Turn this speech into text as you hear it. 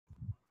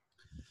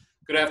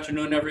Good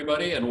afternoon,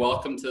 everybody, and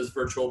welcome to this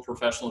virtual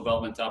professional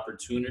development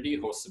opportunity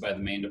hosted by the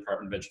Maine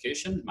Department of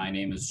Education. My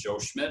name is Joe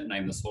Schmidt, and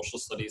I'm the Social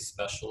Studies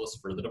Specialist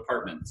for the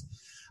department.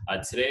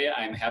 Today,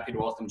 I'm happy to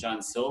welcome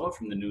John Silva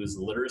from the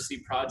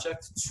News-Literacy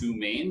Project to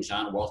Maine.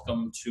 John,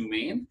 welcome to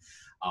Maine.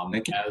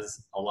 Thank you.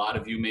 As a lot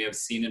of you may have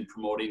seen in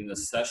promoting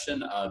this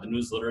session, the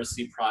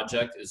News-Literacy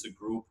Project is a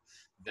group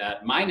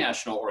that my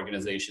national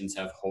organizations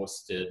have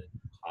hosted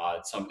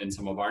in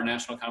some of our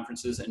national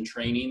conferences and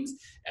trainings,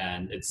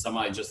 and it's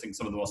I just think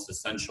some of the most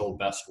essential,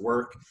 best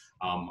work.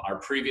 Our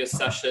previous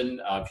session,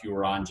 if you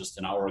were on just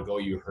an hour ago,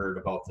 you heard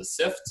about the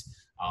SIFT.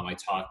 I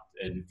talked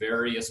in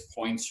various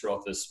points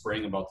throughout this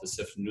spring about the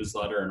SIFT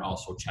newsletter and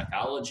also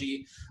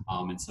Checkology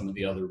and some of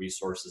the other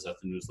resources that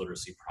the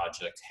News-Literacy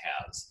Project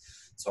has.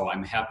 So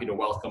I'm happy to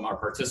welcome our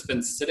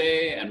participants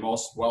today, and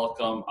most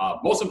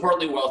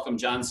importantly, welcome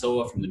John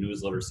Silva from the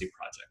News-Literacy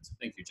Project.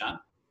 Thank you, John.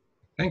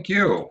 Thank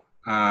you.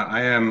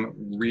 I am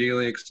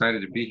really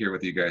excited to be here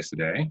with you guys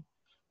today.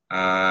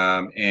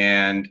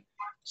 And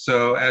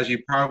so as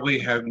you probably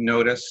have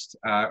noticed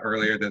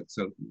earlier, this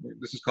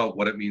is called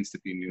What It Means to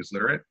Be News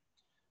Literate.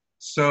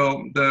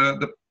 So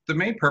the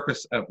main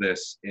purpose of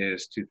this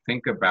is to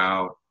think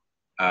about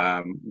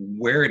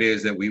where it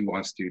is that we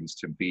want students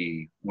to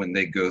be when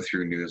they go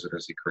through news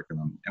literacy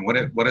curriculum, and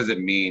what does it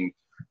mean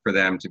for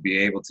them to be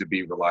able to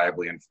be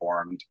reliably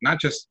informed,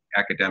 not just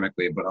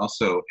academically, but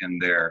also in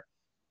their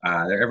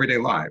everyday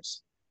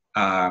lives.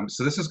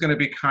 So this is going to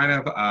be kind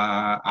of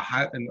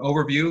an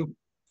overview,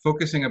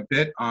 focusing a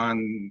bit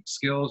on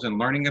skills and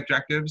learning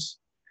objectives,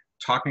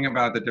 talking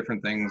about the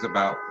different things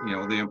about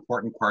the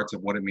important parts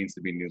of what it means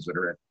to be news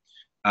literate,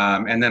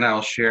 and then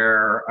I'll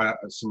share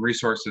some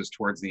resources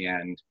towards the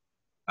end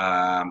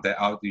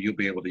that you'll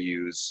be able to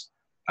use.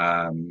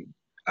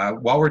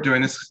 While we're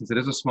doing this, since it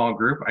is a small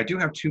group, I do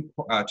have two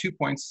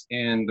points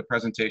in the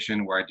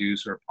presentation where I do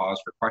sort of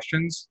pause for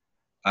questions.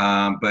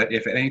 But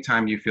if at any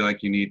time you feel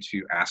like you need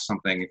to ask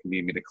something, if you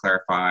need me to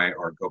clarify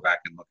or go back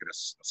and look at a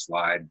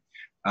slide,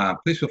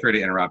 please feel free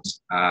to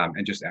interrupt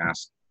and just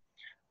ask.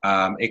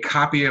 A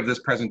copy of this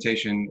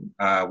presentation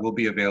will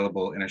be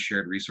available in a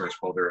shared resource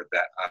folder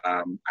that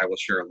I will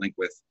share a link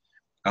with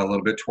a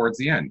little bit towards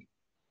the end.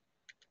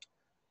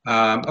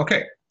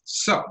 Okay,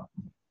 so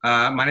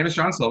my name is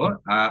John Silva.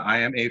 I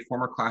am a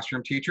former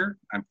classroom teacher.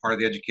 I'm part of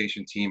the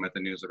education team at the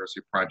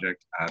News-Literacy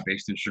Project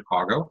based in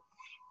Chicago.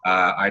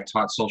 I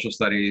taught social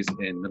studies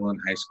in middle and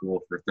high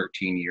school for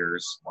 13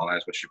 years while I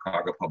was with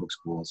Chicago Public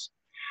Schools.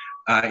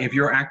 If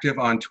you're active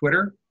on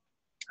Twitter,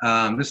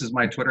 this is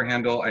my Twitter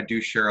handle. I do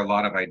share a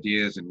lot of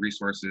ideas and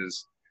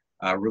resources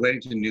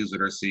related to news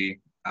literacy.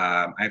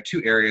 I have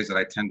two areas that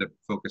I tend to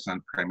focus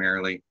on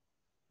primarily.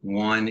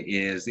 One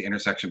is the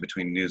intersection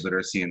between news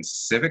literacy and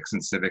civics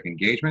and civic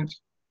engagement.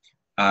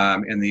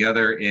 And the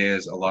other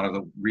is a lot of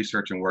the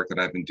research and work that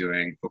I've been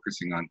doing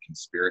focusing on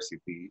conspiracy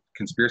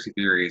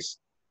theories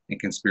and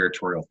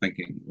conspiratorial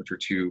thinking, which are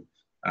two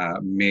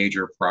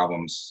major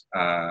problems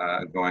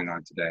going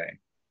on today.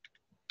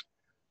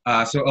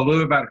 So a little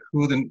bit about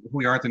who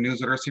we are at the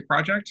News Literacy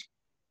Project.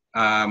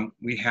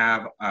 We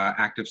have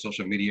active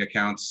social media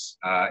accounts.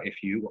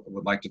 If you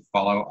would like to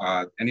follow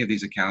any of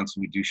these accounts,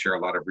 we do share a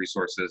lot of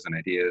resources and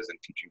ideas and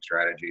teaching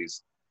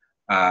strategies.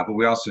 But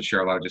we also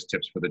share a lot of just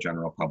tips for the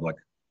general public.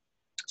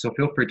 So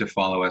feel free to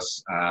follow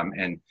us.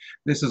 And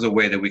this is a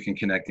way that we can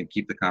connect and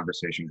keep the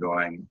conversation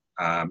going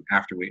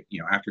after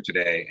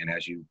today and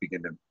as you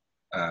begin to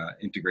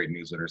integrate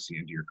news literacy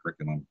into your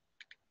curriculum.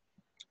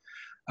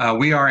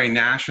 We are a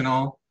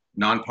national,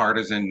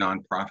 nonpartisan,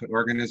 nonprofit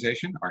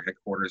organization. Our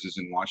headquarters is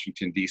in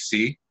Washington,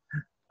 D.C.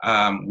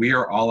 We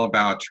are all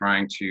about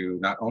trying to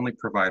not only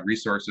provide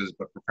resources,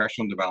 but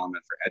professional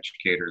development for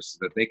educators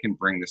so that they can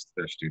bring this to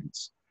their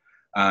students.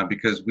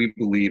 Because we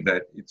believe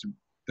that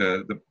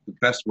the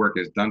best work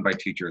is done by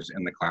teachers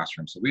in the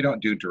classroom. So we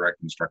don't do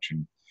direct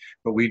instruction,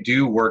 but we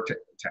do work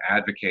to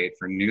advocate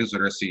for news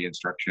literacy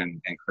instruction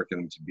and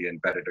curriculum to be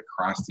embedded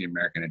across the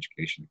American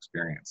education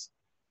experience.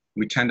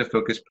 We tend to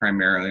focus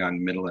primarily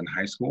on middle and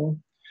high school.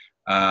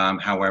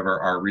 However,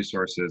 our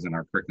resources and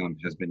our curriculum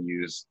has been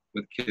used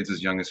with kids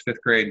as young as 5th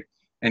grade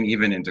and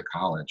even into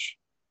college.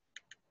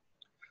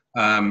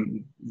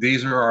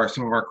 These are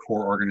some of our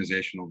core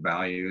organizational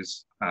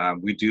values.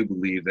 We do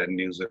believe that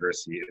news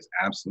literacy is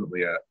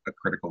absolutely a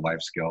critical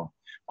life skill.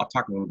 I'll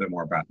talk a little bit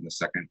more about it in a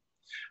second.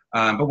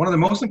 But one of the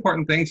most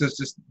important things is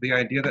just the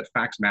idea that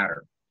facts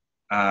matter.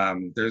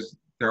 There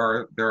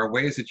are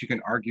ways that you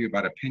can argue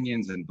about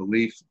opinions and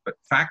beliefs, but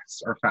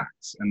facts are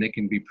facts, and they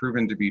can be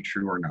proven to be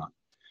true or not.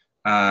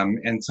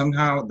 And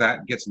somehow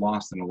that gets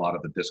lost in a lot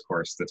of the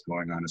discourse that's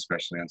going on,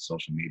 especially on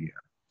social media.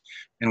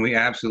 And we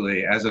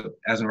absolutely, as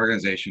an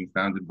organization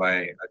founded by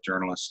a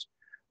journalist,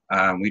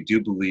 we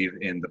do believe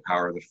in the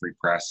power of the free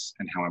press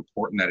and how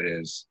important that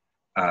is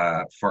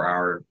for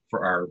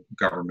our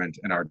government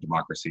and our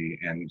democracy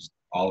and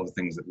all of the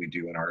things that we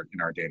do in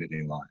our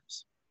day-to-day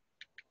lives.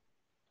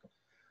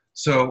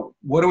 So,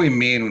 what do we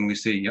mean when we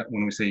say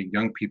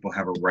young people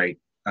have a right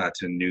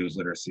to news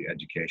literacy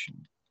education?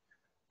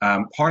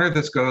 Part of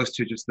this goes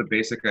to just the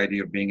basic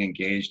idea of being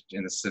engaged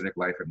in the civic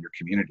life of your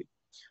community.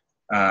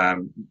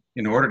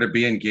 In order to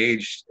be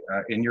engaged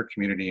in your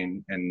community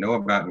and know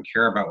about and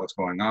care about what's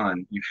going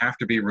on, you have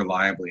to be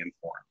reliably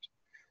informed.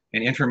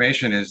 And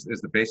information is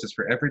the basis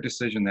for every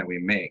decision that we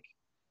make.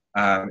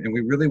 And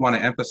we really want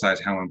to emphasize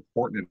how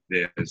important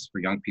it is for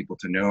young people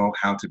to know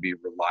how to be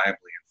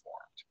reliably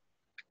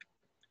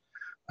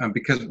informed.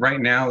 Because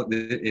right now,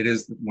 it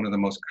is one of the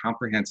most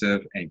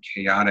comprehensive and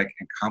chaotic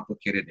and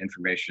complicated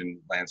information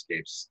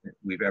landscapes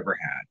we've ever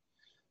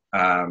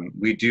had.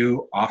 We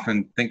do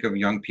often think of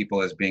young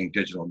people as being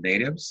digital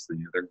natives.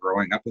 They're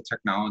growing up with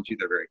technology,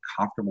 they're very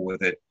comfortable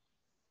with it,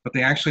 but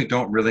they actually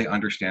don't really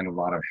understand a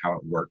lot of how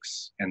it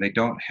works. And they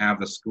don't have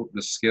the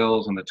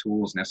skills and the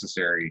tools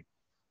necessary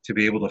to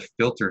be able to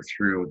filter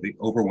through the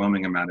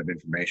overwhelming amount of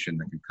information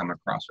that can come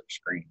across our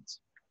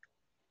screens.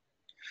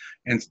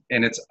 And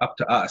it's up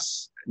to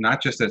us,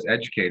 not just as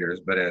educators,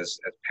 but as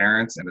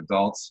parents and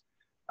adults.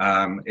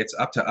 It's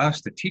up to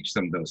us to teach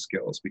them those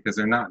skills, because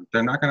they're not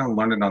going to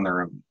learn it on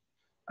their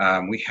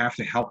own. We have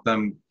to help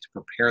them, to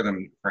prepare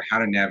them for how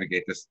to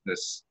navigate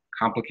this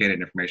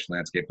complicated information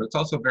landscape, but it's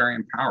also very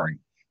empowering.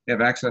 They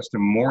have access to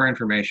more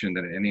information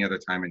than at any other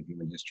time in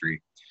human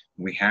history.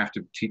 We have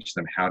to teach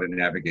them how to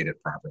navigate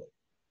it properly.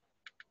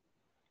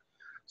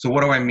 So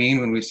what do I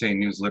mean when we say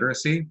news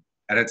literacy?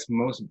 At its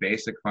most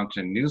basic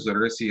function, news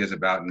literacy is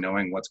about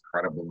knowing what's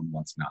credible and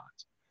what's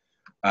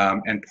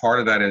not. And part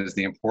of that is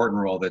the important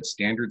role that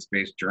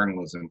standards-based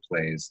journalism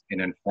plays in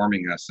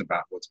informing us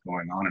about what's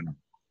going on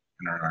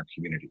in our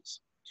communities.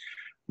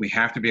 We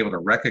have to be able to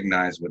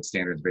recognize what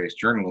standards-based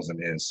journalism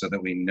is so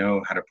that we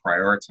know how to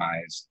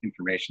prioritize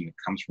information that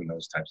comes from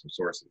those types of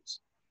sources.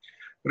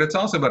 But it's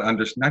also about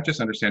not just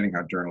understanding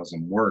how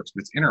journalism works,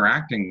 but it's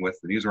interacting with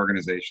the news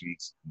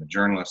organizations, the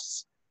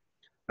journalists,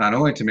 not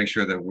only to make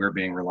sure that we're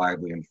being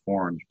reliably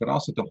informed, but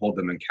also to hold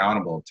them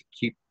accountable to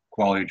keep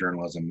quality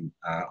journalism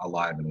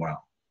alive and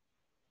well.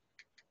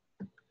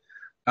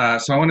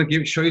 So I want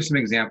to show you some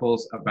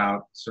examples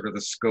about sort of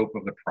the scope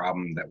of the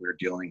problem that we're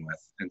dealing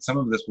with. And some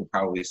of this will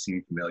probably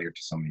seem familiar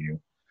to some of you.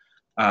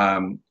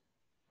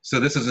 So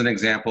this is an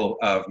example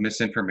of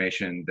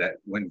misinformation that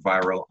went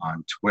viral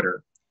on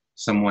Twitter.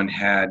 Someone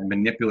had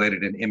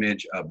manipulated an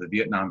image of the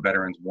Vietnam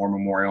Veterans War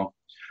Memorial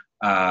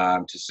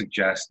to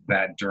suggest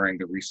that during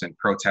the recent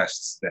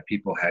protests that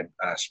people had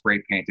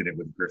spray painted it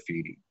with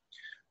graffiti.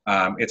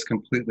 It's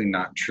completely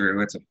not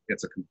true.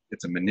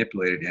 It's a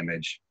manipulated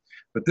image.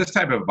 But this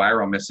type of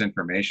viral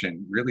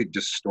misinformation really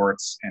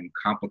distorts and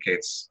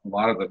complicates a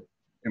lot of the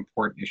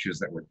important issues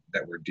that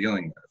we're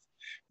dealing with.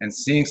 And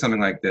seeing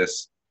something like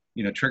this,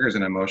 triggers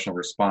an emotional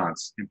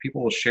response, and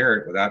people will share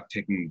it without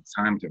taking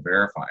time to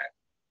verify it.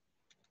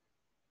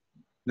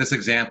 This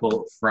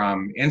example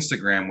from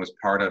Instagram was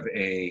part of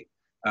a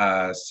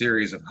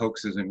series of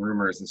hoaxes and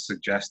rumors that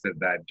suggested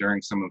that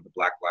during some of the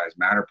Black Lives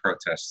Matter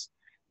protests,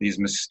 these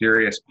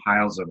mysterious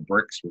piles of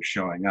bricks were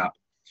showing up.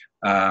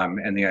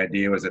 And the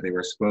idea was that they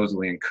were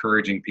supposedly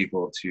encouraging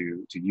people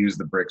to use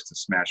the bricks to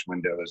smash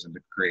windows and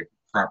to create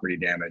property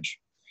damage.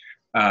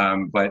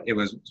 But it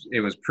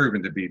was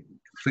proven to be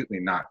completely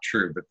not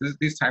true. But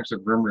these types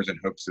of rumors and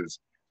hoaxes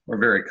were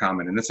very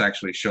common. And this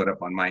actually showed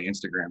up on my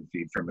Instagram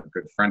feed from a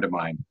good friend of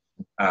mine,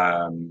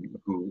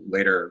 who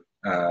later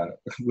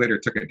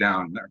took it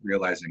down,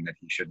 realizing that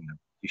he shouldn't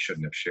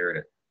have shared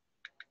it.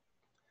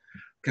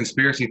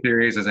 Conspiracy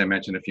theories, as I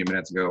mentioned a few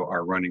minutes ago,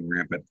 are running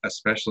rampant,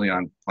 especially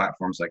on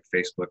platforms like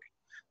Facebook,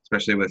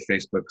 especially with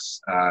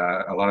Facebook's,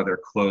 a lot of their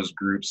closed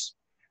groups.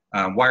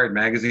 Wired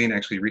Magazine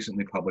actually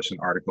recently published an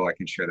article, I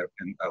can share that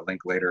in a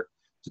link later,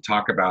 to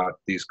talk about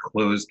these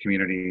closed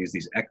communities,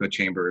 these echo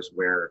chambers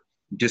where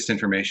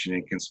disinformation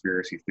and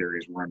conspiracy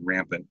theories run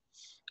rampant.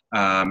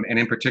 And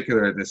in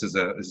particular, this is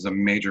a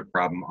major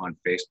problem on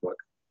Facebook.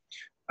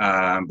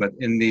 But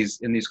in these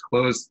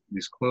closed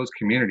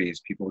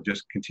communities, people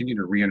just continue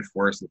to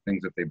reinforce the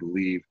things that they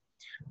believe,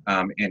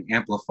 and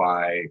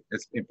amplify,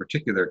 in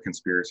particular,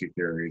 conspiracy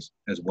theories,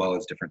 as well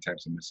as different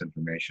types of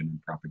misinformation and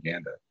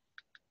propaganda.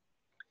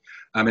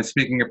 And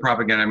speaking of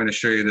propaganda, I'm going to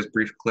show you this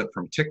brief clip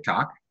from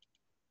TikTok.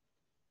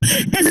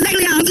 That's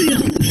exactly how I feel.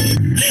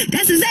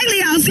 That's exactly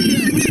how I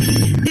feel.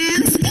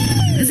 That's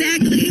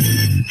exactly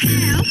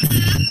how I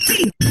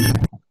feel.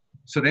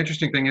 So the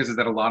interesting thing is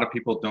that a lot of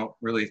people don't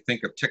really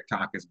think of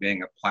TikTok as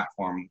being a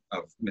platform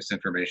of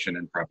misinformation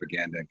and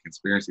propaganda and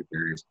conspiracy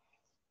theories.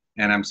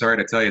 And I'm sorry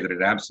to tell you that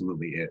it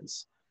absolutely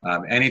is.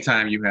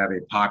 Anytime you have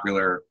a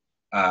popular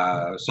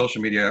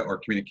social media or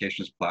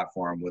communications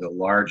platform with a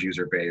large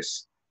user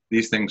base,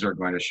 these things are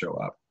going to show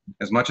up.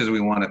 As much as we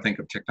want to think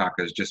of TikTok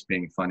as just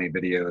being funny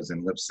videos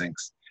and lip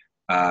syncs,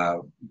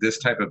 this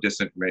type of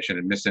disinformation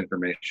and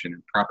misinformation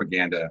and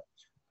propaganda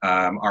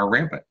are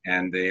rampant,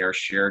 and they are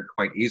shared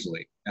quite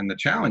easily. And the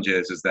challenge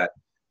is that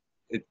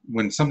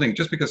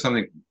just because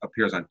something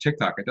appears on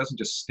TikTok, it doesn't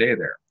just stay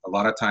there. A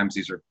lot of times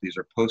these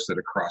are posted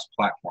across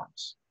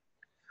platforms.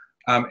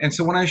 And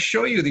so when I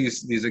show you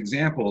these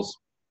examples,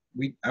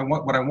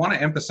 what I want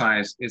to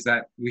emphasize is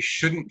that we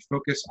shouldn't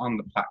focus on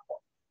the platform.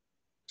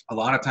 A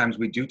lot of times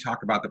we do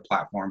talk about the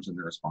platforms and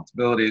their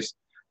responsibilities,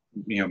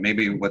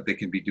 maybe what they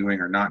can be doing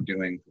or not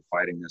doing for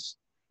fighting this.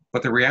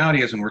 But the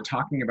reality is when we're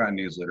talking about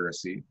news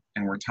literacy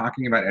and we're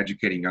talking about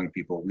educating young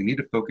people, we need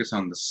to focus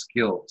on the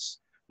skills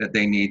that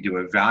they need to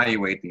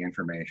evaluate the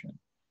information.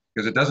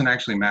 Because it doesn't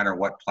actually matter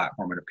what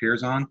platform it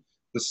appears on.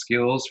 The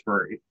skills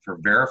for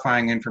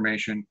verifying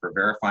information, for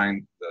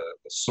verifying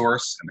the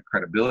source and the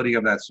credibility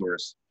of that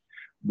source,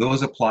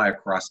 those apply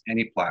across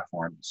any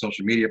platform,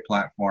 social media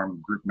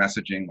platform, group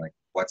messaging like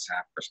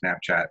WhatsApp or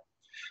Snapchat.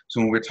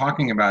 So when we're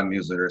talking about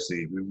news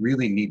literacy, we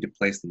really need to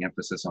place the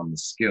emphasis on the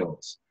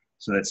skills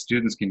so that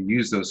students can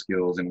use those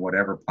skills in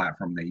whatever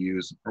platform they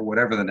use or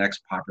whatever the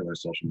next popular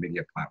social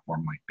media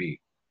platform might be.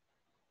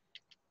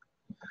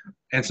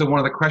 And so one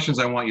of the questions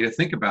I want you to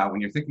think about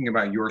when you're thinking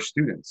about your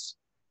students,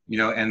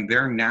 and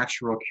their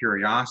natural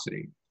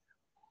curiosity,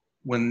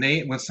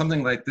 when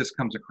something like this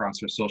comes across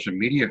their social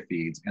media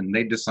feeds and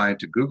they decide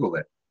to Google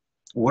it,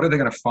 what are they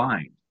going to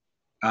find?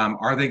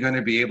 Are they going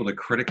to be able to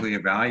critically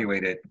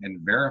evaluate it and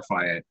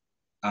verify it?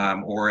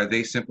 Or are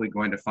they simply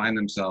going to find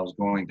themselves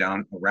going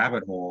down a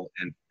rabbit hole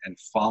and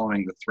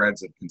following the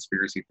threads of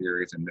conspiracy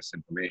theories and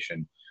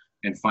misinformation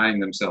and finding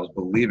themselves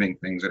believing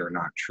things that are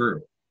not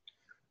true?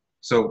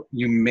 So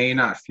you may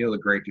not feel a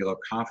great deal of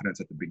confidence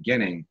at the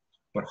beginning,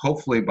 but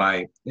hopefully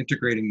by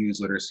integrating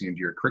news literacy into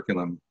your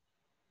curriculum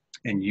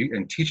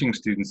and teaching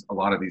students a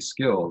lot of these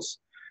skills,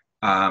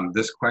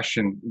 this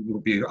question will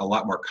be a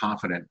lot more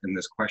confident in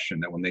this question,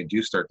 that when they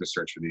do start to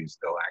search for these,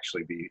 they'll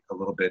actually be a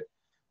little bit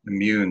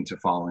immune to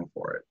falling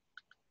for it.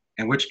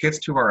 And which gets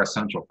to our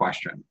essential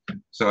question.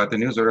 So at the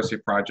News Literacy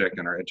Project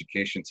and our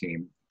education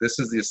team, this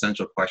is the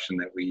essential question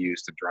that we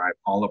use to drive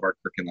all of our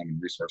curriculum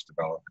and resource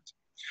development.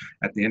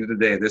 At the end of the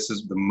day, this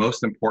is the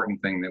most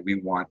important thing that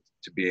we want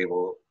to be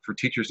able, for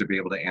teachers to be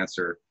able to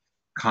answer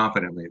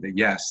confidently, that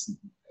yes,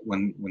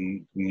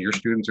 when your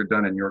students are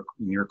done in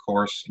your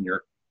course, in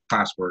your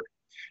classwork,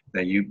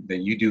 that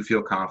you do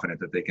feel confident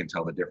that they can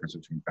tell the difference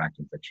between fact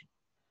and fiction.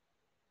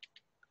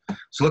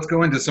 So let's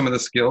go into some of the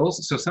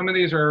skills. So some of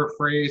these are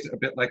phrased a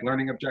bit like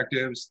learning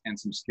objectives and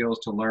some skills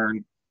to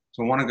learn.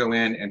 So I want to go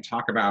in and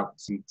talk about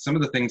some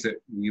of the things that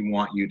we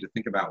want you to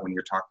think about when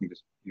you're talking to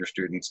your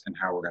students and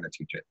how we're going to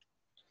teach it.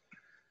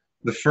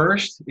 The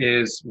first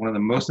is one of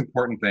the most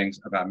important things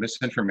about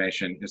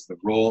misinformation is the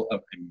role of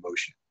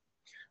emotion.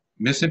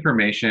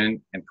 Misinformation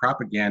and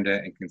propaganda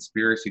and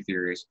conspiracy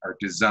theories are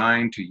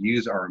designed to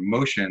use our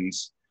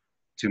emotions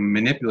to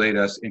manipulate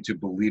us into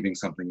believing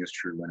something is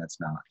true when it's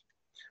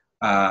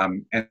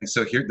not. And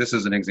so here, this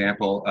is an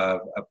example of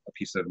a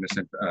piece of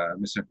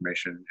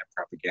misinformation and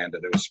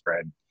propaganda that was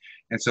spread.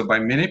 And so by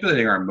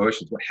manipulating our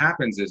emotions, what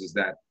happens is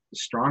that the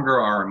stronger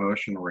our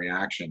emotional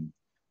reaction,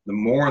 the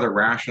more the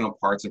rational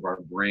parts of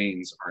our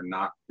brains are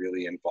not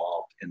really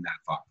involved in that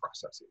thought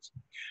processes.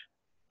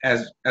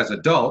 As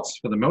adults,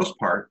 for the most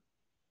part,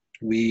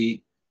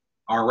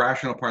 our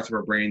rational parts of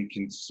our brain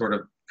can sort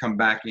of come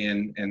back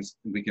in and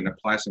we can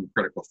apply some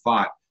critical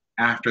thought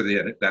after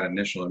that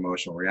initial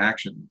emotional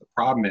reaction. The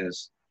problem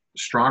is, the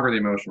stronger the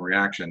emotional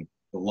reaction,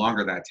 the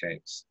longer that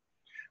takes.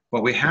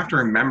 But we have to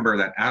remember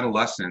that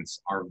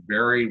adolescents are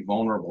very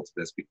vulnerable to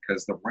this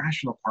because the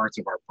rational parts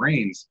of our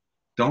brains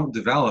don't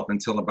develop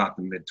until about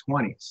the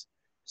mid-20s.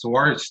 So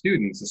our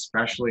students,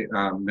 especially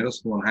middle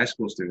school and high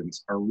school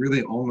students, are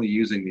really only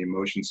using the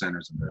emotion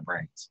centers of their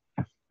brains.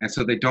 And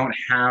so they don't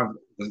have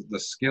the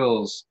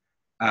skills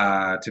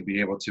to be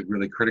able to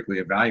really critically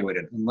evaluate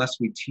it unless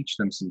we teach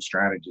them some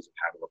strategies of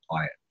how to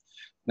apply it.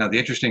 Now, the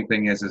interesting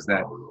thing is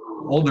that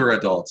older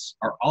adults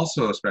are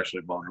also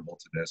especially vulnerable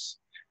to this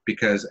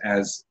because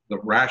as the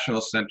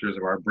rational centers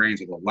of our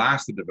brains are the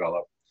last to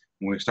develop,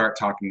 when we start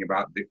talking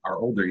about our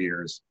older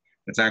years,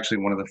 it's actually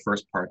one of the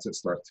first parts that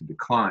starts to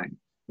decline.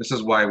 This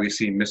is why we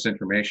see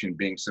misinformation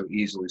being so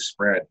easily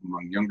spread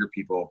among younger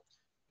people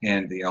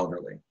and the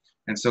elderly.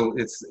 And so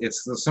it's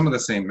some of the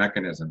same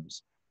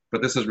mechanisms,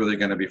 but this is really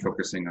going to be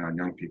focusing on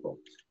young people.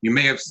 You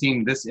may have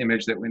seen this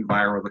image that went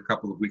viral a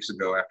couple of weeks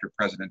ago after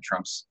President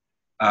Trump's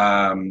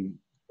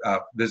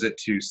visit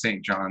to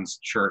St. John's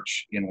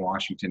Church in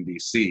Washington,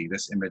 D.C.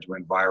 This image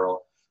went viral,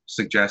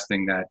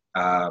 suggesting that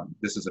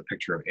this is a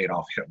picture of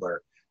Adolf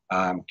Hitler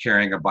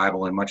carrying a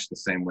Bible in much the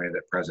same way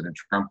that President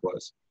Trump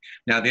was.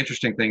 Now, the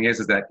interesting thing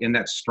is that in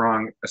that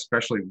strong,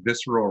 especially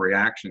visceral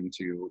reaction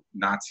to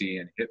Nazi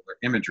and Hitler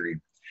imagery,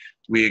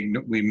 we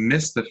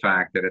miss the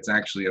fact that it's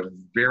actually a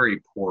very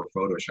poor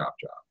Photoshop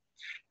job.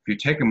 If you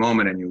take a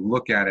moment and you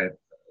look at it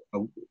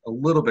a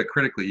little bit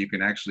critically, you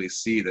can actually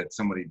see that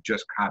somebody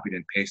just copied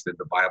and pasted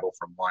the Bible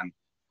from one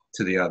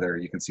to the other.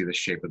 You can see the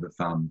shape of the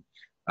thumb.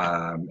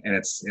 And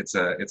it's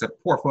a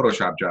poor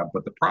Photoshop job,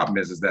 but the problem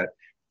is that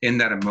in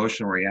that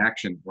emotional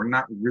reaction, we're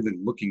not really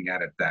looking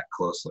at it that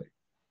closely.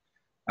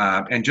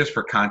 And just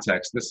for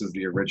context, this is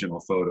the original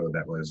photo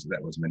that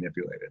was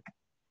manipulated.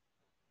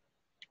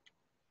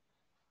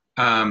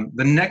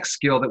 The next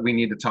skill that we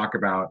need to talk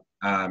about,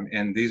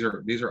 and these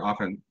are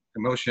often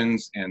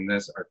emotions, and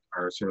this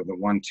are sort of the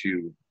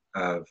 1-2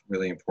 of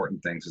really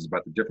important things, is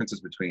about the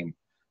differences between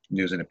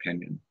news and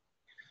opinion.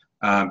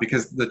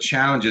 Because the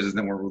challenge is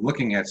that when we're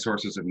looking at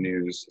sources of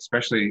news,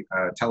 especially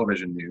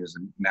television news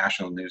and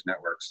national news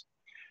networks,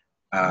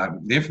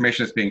 the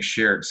information that's being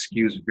shared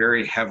skews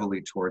very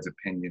heavily towards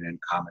opinion and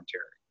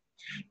commentary.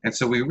 And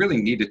so we really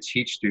need to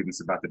teach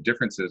students about the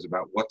differences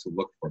about what to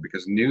look for,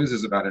 because news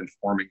is about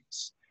informing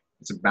us.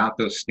 It's about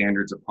those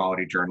standards of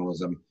quality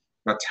journalism,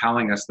 about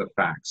telling us the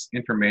facts,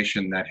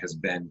 information that has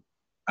been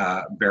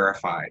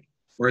verified.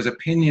 Whereas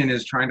opinion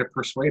is trying to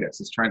persuade us,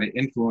 it's trying to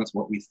influence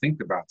what we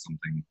think about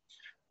something.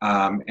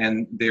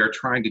 And they are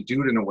trying to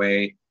do it in a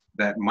way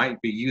that might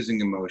be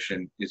using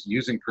emotion, is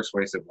using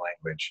persuasive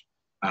language.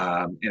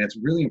 And it's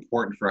really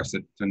important for us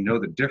to know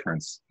the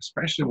difference,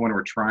 especially when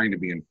we're trying to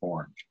be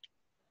informed.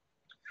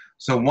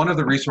 So one of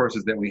the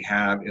resources that we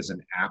have is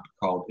an app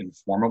called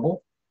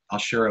Informable. I'll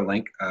share a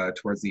link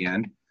towards the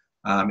end.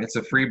 It's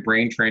a free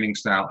brain training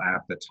style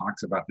app that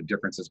talks about the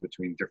differences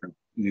between different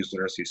news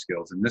literacy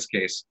skills. In this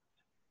case,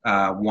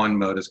 one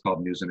mode is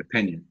called news and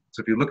opinion.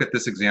 So if you look at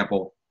this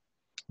example,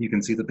 you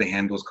can see that the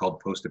handle is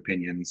called Post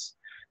Opinions,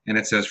 and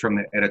it says from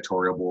the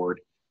editorial board.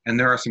 And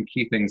there are some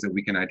key things that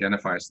we can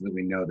identify so that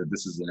we know that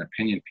this is an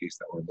opinion piece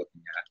that we're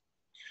looking at.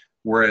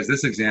 Whereas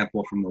this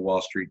example from the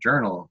Wall Street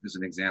Journal is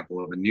an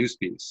example of a news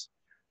piece.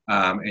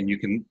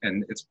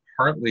 And it's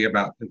partly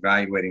about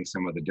evaluating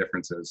some of the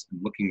differences and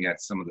looking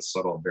at some of the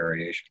subtle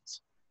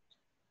variations.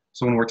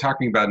 So when we're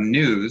talking about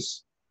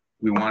news,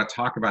 we want to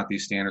talk about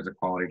these standards of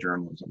quality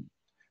journalism.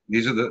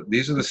 These are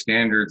the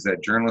standards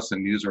that journalists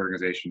and news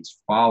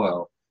organizations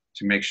follow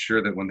to make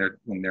sure that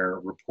when they're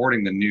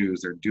reporting the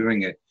news, they're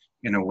doing it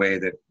in a way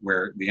that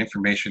where the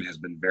information has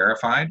been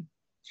verified,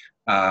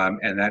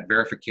 and that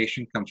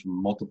verification comes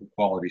from multiple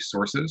quality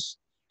sources.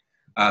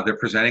 They're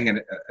presenting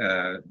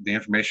the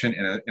information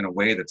in a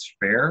way that's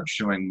fair,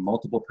 showing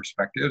multiple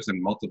perspectives and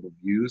multiple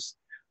views.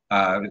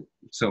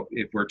 So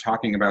if we're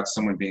talking about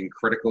someone being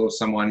critical of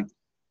someone,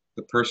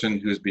 the person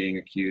who's being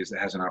accused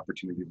has an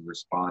opportunity to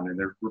respond, and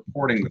they're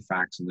reporting the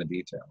facts and the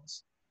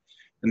details.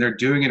 And they're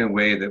doing it in a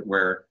way that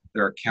where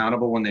they're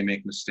accountable when they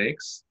make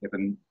mistakes. If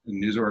a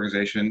news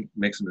organization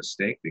makes a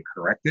mistake, they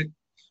correct it,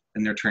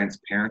 and they're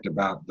transparent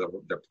about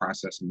their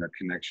process and their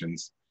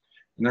connections.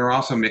 And they're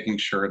also making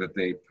sure that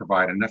they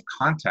provide enough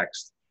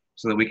context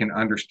so that we can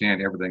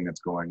understand everything that's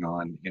going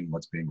on in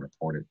what's being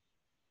reported.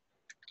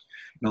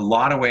 In a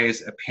lot of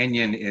ways,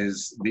 opinion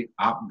is the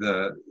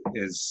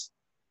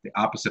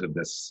opposite of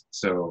this.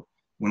 So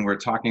when we're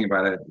talking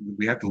about it,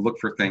 we have to look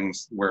for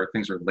things where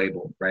things are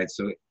labeled, right?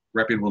 So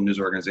reputable news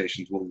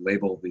organizations will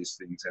label these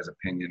things as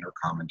opinion or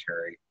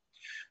commentary.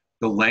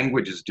 The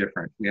language is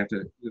different. We have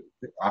to,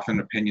 often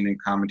opinion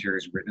and commentary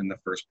is written in the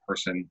first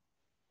person,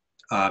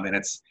 and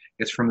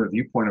it's from the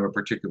viewpoint of a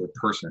particular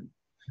person.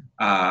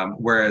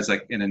 Whereas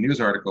like in a news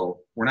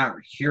article, we're not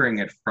hearing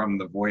it from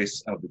the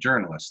voice of the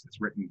journalist.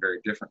 It's written very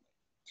differently.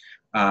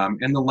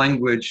 And the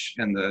language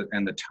and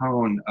the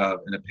tone of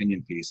an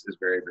opinion piece is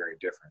very, very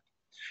different.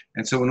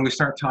 And so when we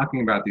start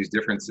talking about these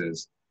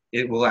differences,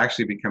 it will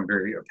actually become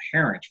very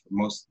apparent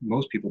for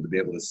most people to be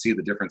able to see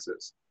the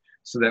differences,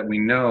 so that we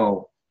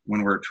know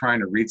when we're trying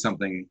to read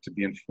something to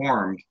be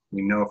informed,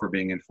 we know if we're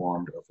being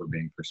informed or if we're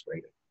being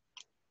persuaded.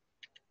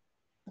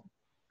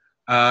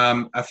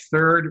 A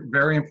third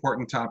very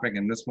important topic,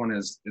 and this one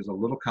is a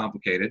little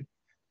complicated,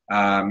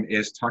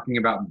 is talking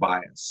about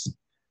bias.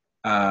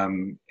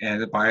 And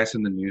the bias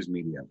in the news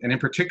media. And in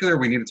particular,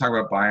 we need to talk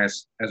about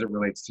bias as it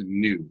relates to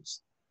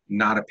news,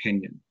 not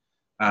opinion,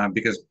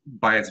 because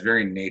by its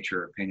very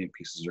nature, opinion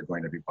pieces are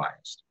going to be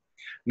biased.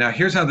 Now,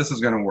 here's how this is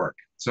going to work.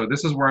 So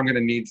this is where I'm going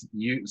to need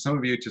some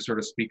of you to sort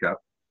of speak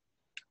up.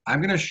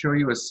 I'm going to show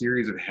you a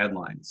series of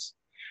headlines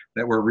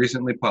that were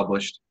recently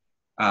published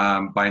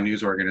by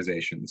news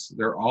organizations.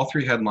 All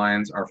three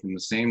headlines are from the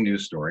same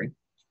news story,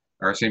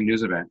 or same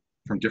news event,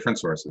 from different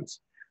sources.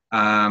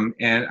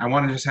 And I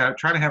want to just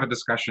try to have a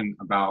discussion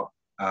about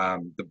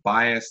the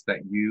bias that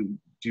you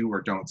do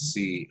or don't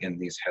see in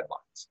these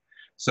headlines.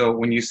 So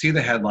when you see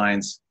the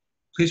headlines,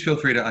 please feel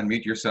free to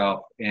unmute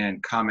yourself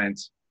and comment.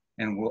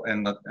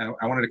 And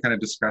I wanted to kind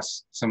of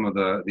discuss some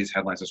of these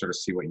headlines to sort of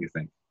see what you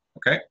think.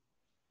 Okay.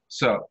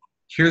 So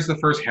here's the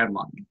first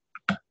headline: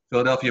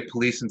 Philadelphia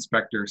police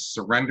inspector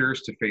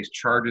surrenders to face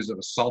charges of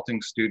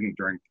assaulting student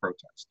during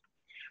protest.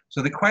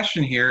 So the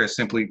question here is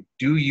simply,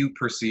 do you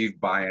perceive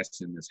bias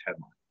in this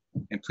headline?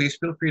 And please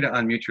feel free to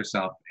unmute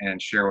yourself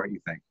and share what you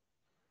think.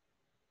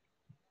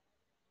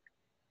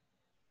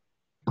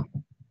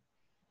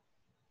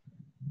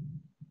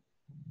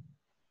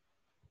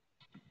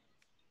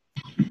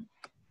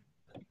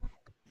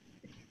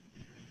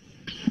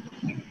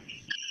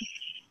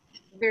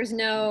 There's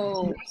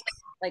no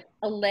like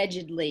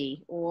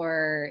allegedly,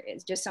 or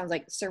it just sounds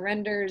like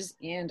surrenders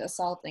and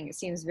assaulting. It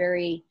seems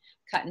very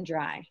cut and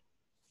dry.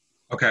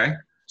 Okay,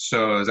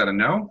 so is that a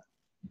no?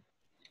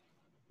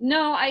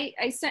 No, I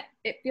sent,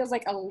 it feels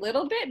like a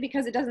little bit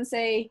because it doesn't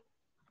say,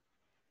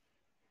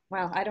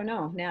 well, I don't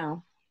know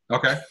now.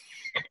 Okay.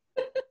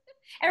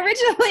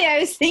 Originally, I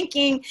was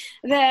thinking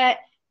that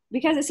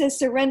because it says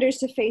surrenders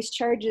to face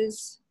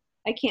charges,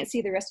 I can't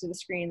see the rest of the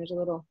screen. There's a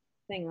little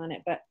thing on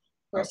it, but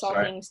for Oh,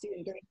 sorry. assaulting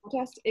student during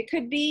protest. It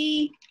could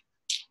be,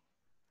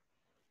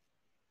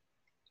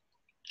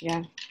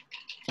 yeah.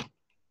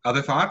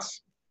 Other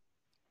thoughts?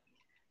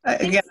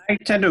 Again, I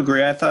tend to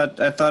agree. I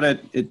thought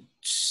it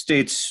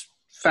states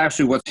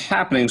factually what's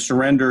happening.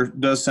 Surrender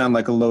does sound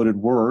like a loaded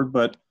word,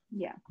 but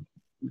Yeah.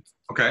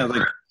 Okay.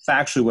 like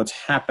factually what's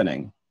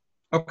happening.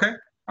 Okay.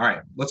 All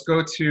right. Let's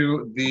go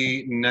to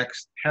the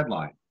next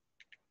headline.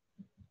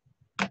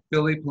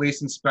 Philly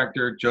Police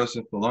Inspector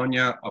Joseph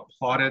Bologna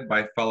applauded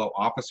by fellow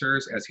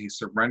officers as he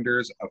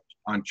surrenders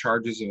on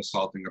charges of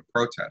assaulting a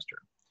protester.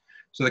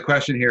 So the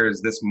question here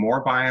is this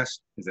more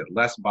biased? Is it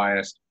less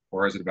biased?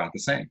 Or is it about the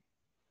same?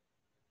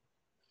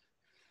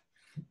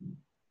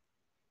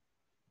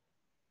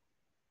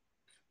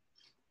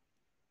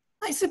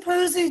 I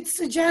suppose it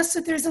suggests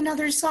that there's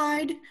another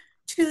side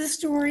to the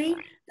story,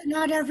 that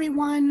not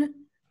everyone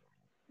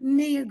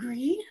may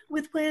agree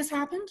with what has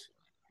happened.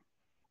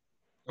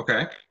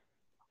 Okay.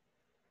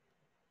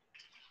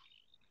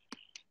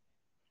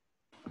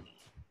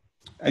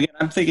 Again,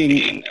 I'm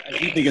thinking, I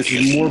do think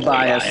it's more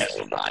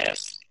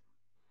biased.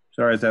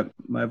 Sorry, is that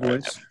my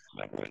voice?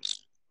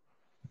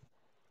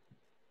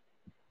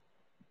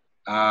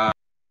 Go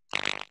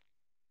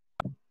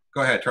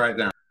ahead, try it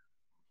there.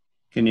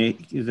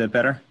 Is that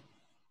better?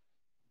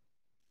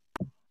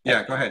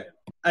 Yeah, go ahead.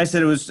 I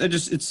said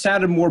it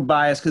sounded more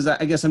biased because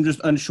I guess I'm just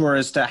unsure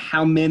as to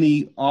how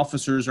many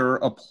officers are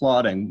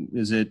applauding.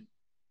 Is it,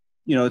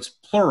 it's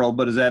plural,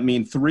 but does that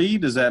mean 3?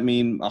 Does that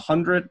mean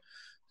 100?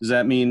 Does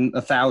that mean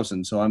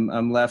 1,000? So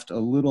I'm left a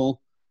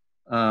little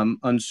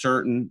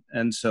uncertain.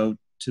 And so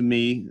to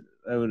me,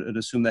 I would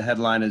assume the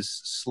headline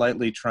is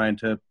slightly trying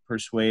to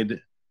persuade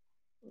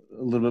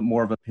a little bit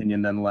more of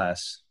opinion than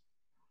less.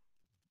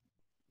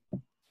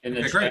 In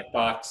the chat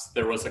box,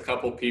 there was a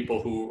couple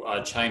people who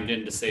chimed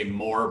in to say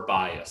more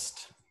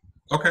biased.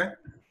 Okay,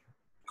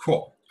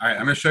 cool. All right,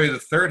 I'm going to show you the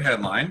third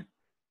headline.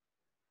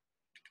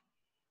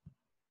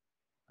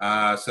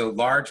 So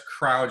large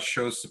crowd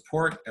shows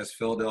support as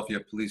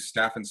Philadelphia police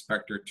staff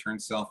inspector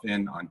turns self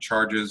in on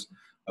charges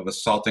of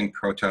assaulting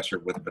protester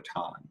with a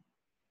baton.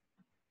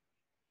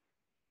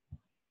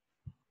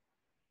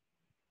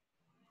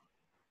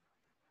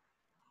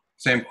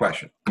 Same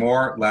question,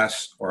 more,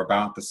 less, or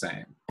about the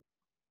same?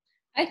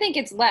 I think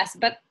it's less,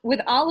 but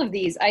with all of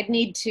these, I'd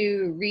need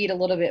to read a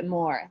little bit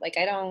more. Like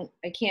I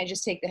can't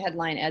just take the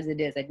headline as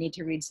it is. I'd need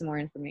to read some more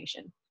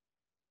information.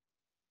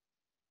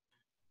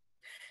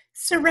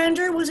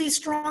 Surrender was a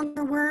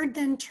stronger word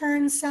than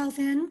turn self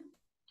in.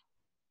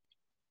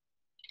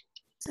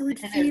 So it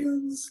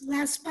feels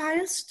less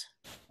biased.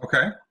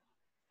 Okay.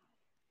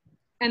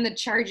 And the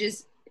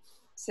charges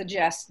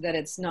suggest that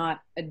it's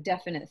not a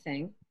definite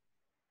thing.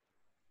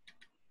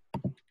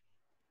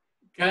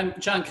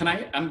 John,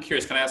 I'm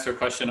curious, can I ask a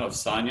question of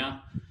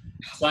Sonia?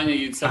 Sonia,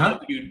 you said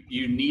that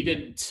you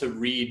needed to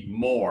read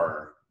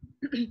more,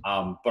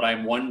 but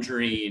I'm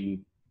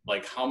wondering,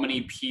 like, how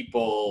many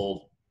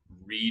people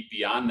read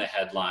beyond the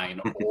headline,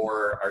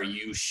 or are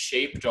you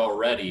shaped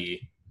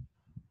already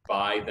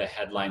by the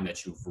headline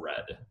that you've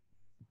read?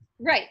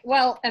 Right,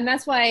 well, and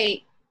that's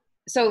why,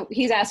 so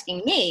he's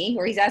asking me,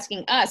 or he's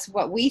asking us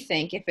what we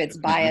think, if it's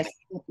biased,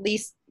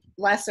 least,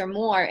 less, or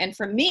more, and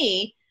for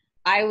me,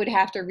 I would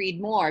have to read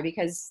more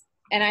because,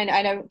 and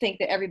I don't think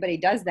that everybody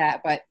does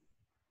that, but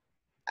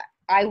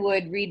I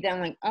would read them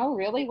like, oh,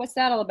 really? What's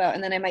that all about?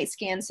 And then I might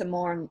scan some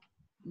more, and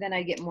then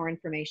I get more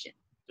information.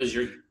 Does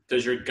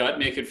your gut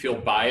make it feel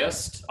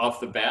biased off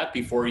the bat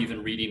before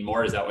even reading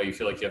more? Is that why you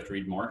feel like you have to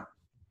read more?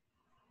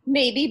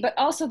 Maybe, but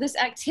also this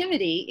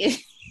activity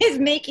is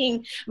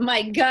making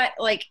my gut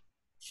like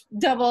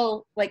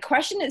double like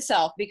question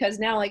itself, because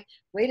now like,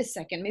 wait a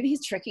second, maybe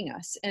he's tricking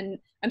us. And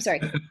I'm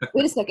sorry,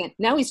 wait a second,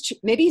 now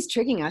maybe he's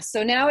tricking us.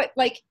 So now it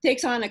like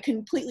takes on a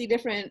completely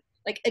different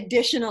like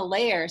additional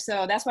layer.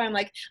 So that's why I'm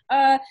like,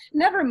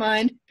 never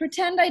mind,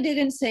 pretend I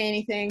didn't say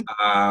anything.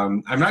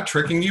 I'm not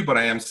tricking you, but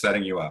I am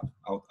setting you up.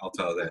 I'll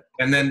tell you that.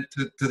 And then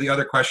to the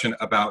other question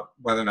about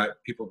whether or not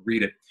people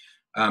read it,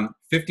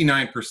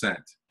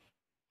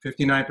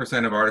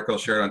 59% of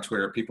articles shared on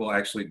Twitter, people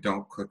actually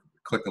don't click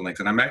the links.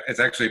 And it's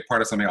actually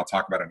part of something I'll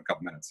talk about in a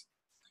couple minutes.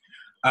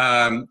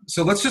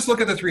 So let's just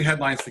look at the 3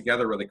 headlines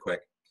together really quick.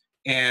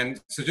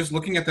 And so just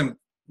looking at them,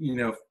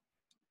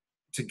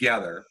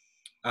 together.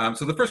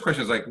 So the first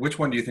question is like, which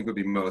one do you think would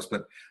be most?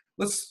 But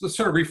let's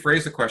sort of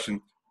rephrase the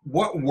question.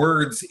 What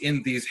words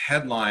in these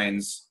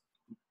headlines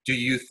do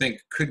you think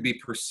could be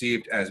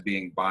perceived as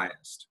being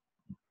biased?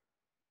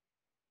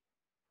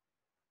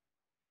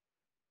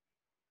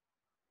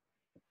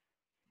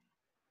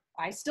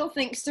 I still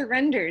think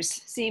surrenders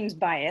seems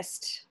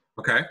biased.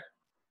 Okay.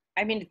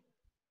 I mean,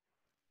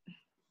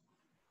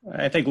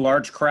 I think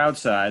large crowd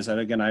size, and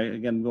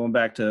again going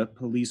back to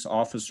police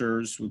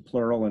officers with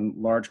plural and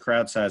large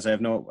crowd size, I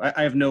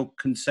have no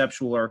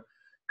conceptual or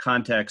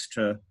context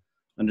to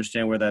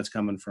understand where that's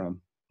coming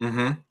from.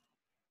 Mm-hmm.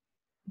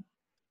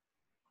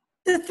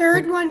 The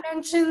third one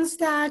mentions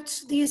that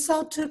the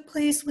assault took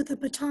place with a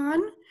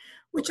baton,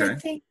 which I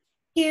think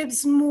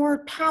gives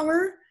more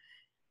power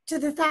to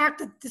the fact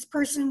that this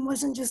person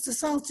wasn't just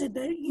assaulted,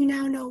 but you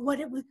now know what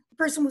the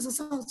person was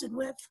assaulted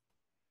with.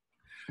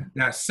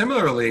 Now,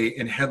 similarly,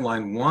 in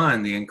headline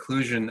 1, the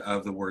inclusion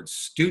of the word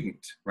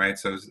student, right?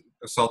 So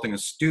assaulting a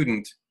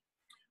student,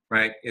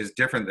 right, is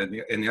different than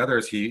in the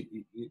others.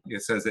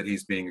 It says that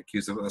he's being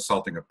accused of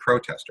assaulting a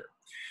protester.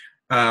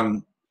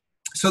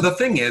 So the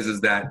thing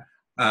is that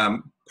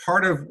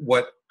part of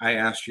what I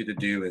asked you to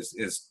do is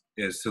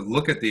to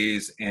look at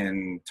these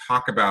and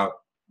talk about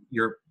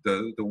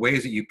the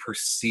ways that you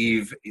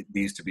perceive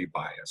these to be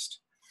biased.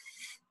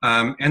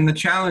 And the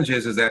challenge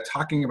is that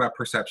talking about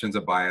perceptions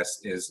of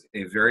bias is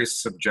a very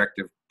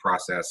subjective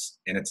process,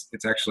 and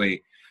it's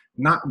actually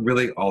not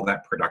really all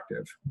that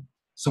productive.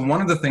 So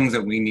one of the things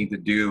that we need to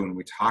do when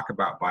we talk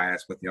about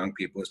bias with young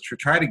people is to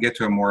try to get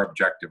to a more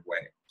objective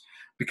way,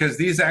 because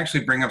these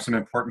actually bring up some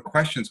important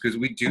questions, because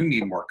we do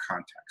need more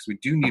context. We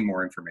do need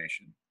more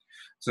information.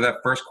 So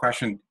that first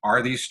question,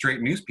 are these straight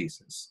news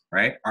pieces,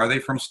 right? Are they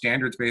from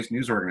standards-based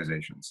news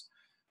organizations?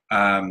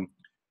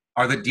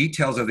 Are the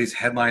details of these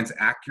headlines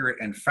accurate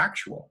and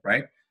factual,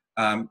 right?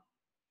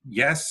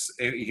 Yes,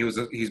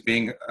 he's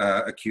being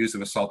accused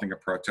of assaulting a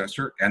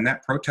protester, and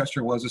that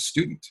protester was a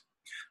student.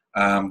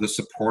 The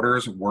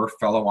supporters were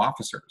fellow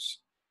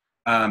officers.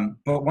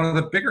 But one of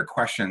the bigger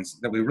questions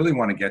that we really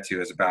want to get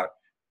to is about,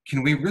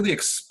 can we really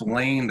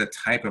explain the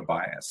type of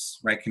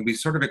bias, right? Can we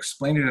sort of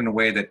explain it in a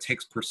way that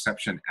takes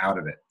perception out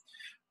of it?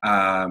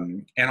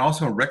 And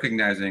also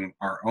recognizing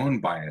our own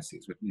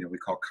biases, which we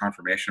call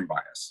confirmation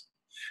bias.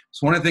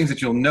 So one of the things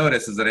that you'll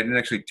notice is that I didn't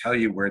actually tell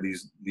you where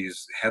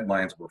these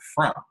headlines were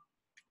from.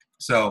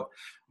 So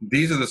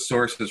these are the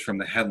sources from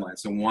the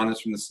headlines. So one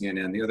is from the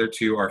CNN, the other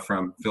two are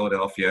from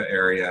Philadelphia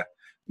area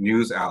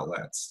news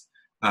outlets.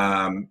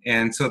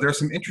 And so there's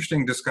some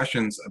interesting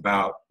discussions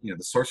about the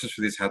sources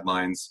for these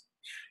headlines.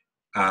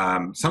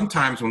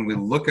 Sometimes when we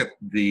look at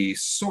the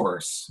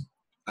source,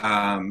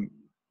 the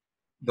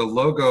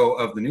logo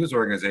of the news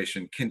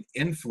organization can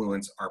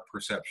influence our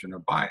perception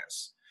of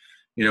bias.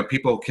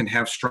 People can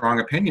have strong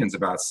opinions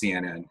about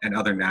CNN and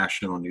other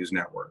national news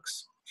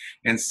networks,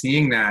 and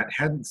seeing that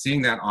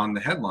on the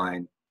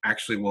headline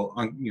actually will,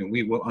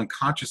 we will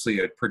unconsciously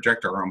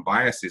project our own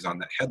biases on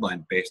that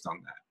headline based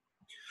on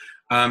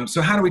that.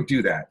 So how do we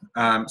do that?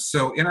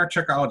 So in our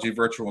Checkology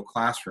virtual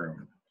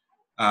classroom,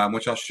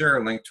 which I'll share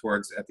a link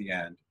towards at the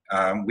end,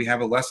 we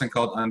have a lesson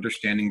called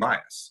Understanding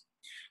Bias.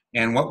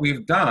 And what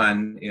we've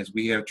done is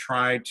we have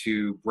tried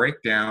to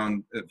break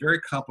down a very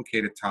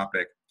complicated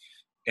topic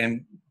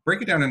and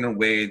break it down in a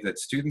way that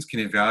students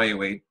can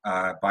evaluate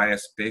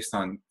bias based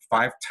on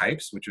 5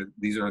 types,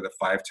 these are the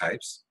 5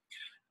 types.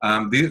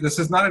 This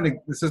is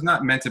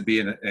not meant to be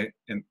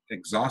an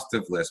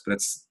exhaustive list, but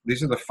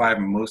these are the 5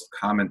 most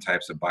common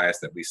types of bias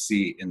that we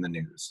see in the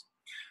news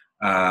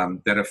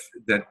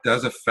that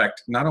does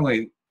affect not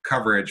only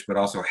coverage but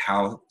also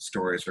how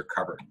stories are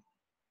covered.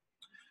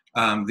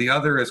 The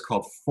other is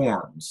called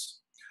forms.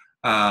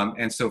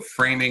 And so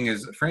framing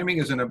is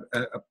an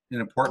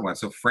important one.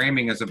 So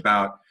framing is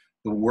about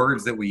the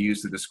words that we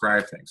use to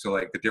describe things. So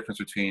like the difference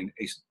between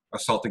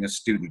assaulting a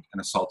student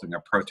and assaulting a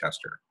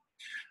protester.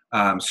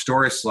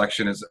 Story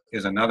selection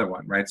is another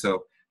one, right?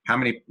 So how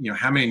many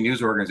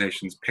news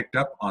organizations picked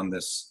up on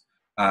this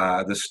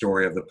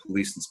story of the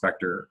police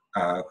inspector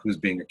who's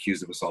being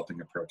accused of assaulting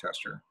a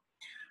protester?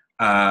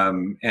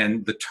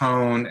 And the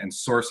tone and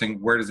sourcing,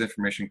 where does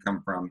information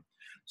come from?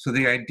 So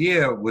the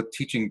idea with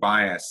teaching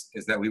bias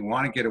is that we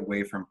want to get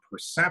away from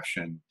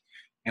perception,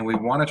 and we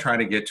want to try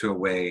to get to a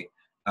way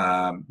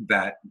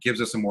that gives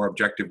us a more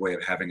objective way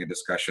of having a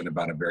discussion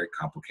about a very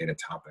complicated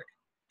topic.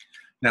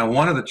 Now,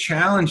 one of the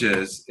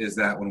challenges is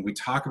that when we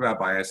talk about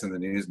bias in the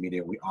news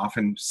media, we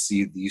often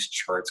see these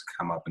charts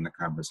come up in the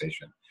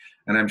conversation.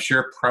 And I'm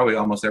sure probably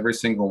almost every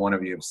single one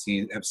of you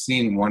have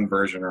seen one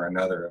version or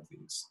another of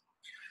these.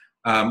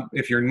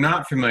 If you're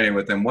not familiar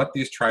with them, what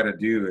these try to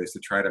do is to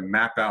try to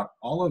map out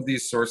all of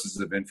these sources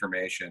of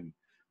information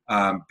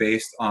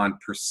based on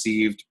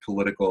perceived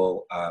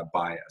political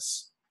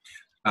bias.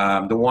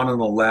 The one on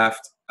the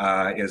left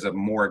is a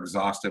more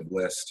exhaustive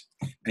list,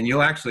 and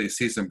you'll actually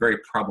see some very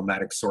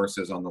problematic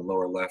sources on the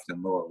lower left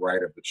and lower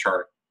right of the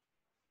chart.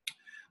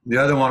 The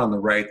other one on the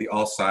right, the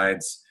all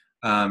sides,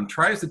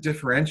 tries to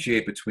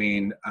differentiate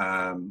between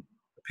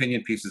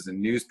opinion pieces and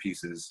news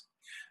pieces.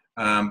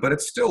 But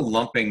it's still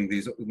lumping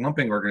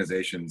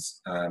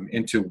organizations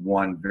into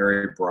one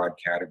very broad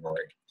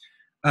category.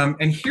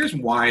 And here's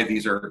why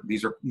these are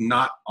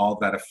not all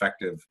that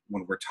effective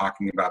when we're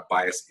talking about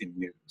bias in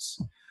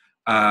news.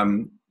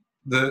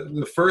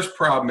 The first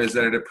problem is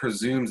that it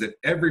presumes that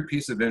every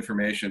piece of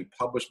information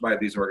published by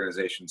these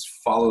organizations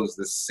follows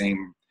the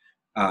same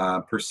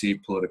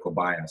perceived political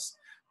bias.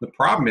 The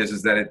problem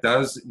is that it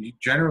does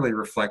generally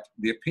reflect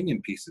the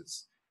opinion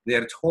pieces, the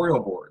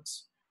editorial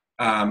boards,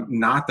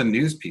 not the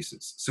news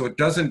pieces. So it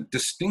doesn't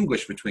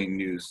distinguish between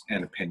news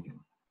and opinion.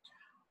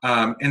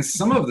 And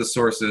some of the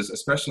sources,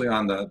 especially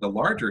on the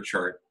larger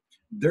chart,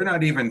 they're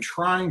not even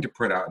trying to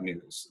put out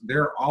news.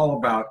 They're all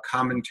about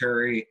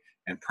commentary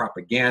and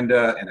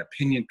propaganda and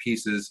opinion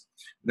pieces.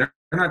 They're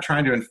not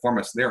trying to inform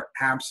us. They're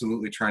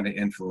absolutely trying to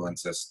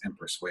influence us and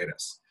persuade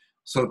us.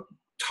 So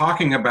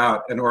talking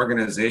about an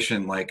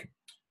organization like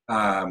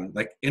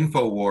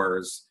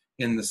InfoWars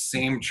in the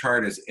same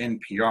chart as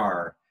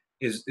NPR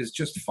is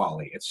just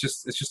folly. It's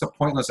just a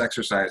pointless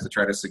exercise to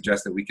try to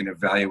suggest that we can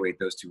evaluate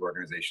those two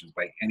organizations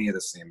by any of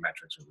the same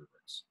metrics or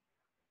rubrics,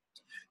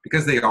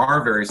 because they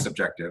are very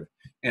subjective,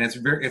 and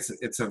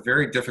it's a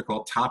very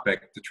difficult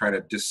topic to try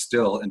to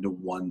distill into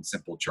one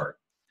simple chart.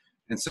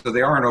 And so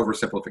they are an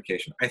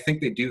oversimplification. I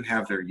think they do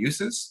have their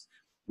uses.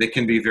 They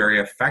can be very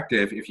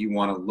effective if you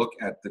want to look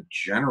at the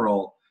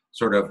general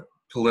sort of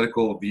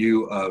political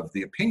view of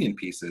the opinion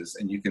pieces,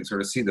 and you can sort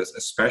of see this,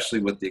 especially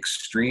with the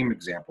extreme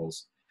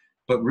examples.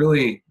 But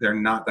really, they're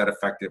not that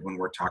effective when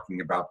we're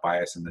talking about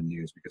bias in the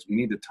news, because we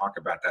need to talk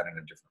about that in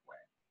a different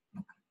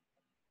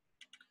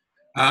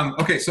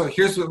way. Okay, so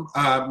here's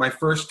my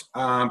first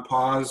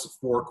pause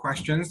for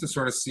questions to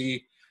sort of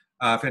see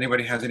if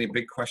anybody has any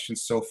big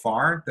questions so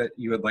far that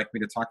you would like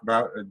me to talk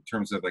about in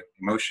terms of like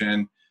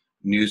emotion,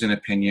 news and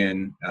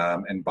opinion,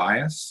 and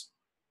bias.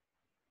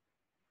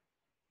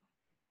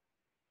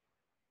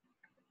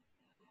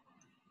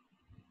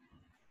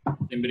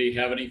 Anybody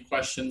have any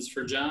questions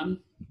for John?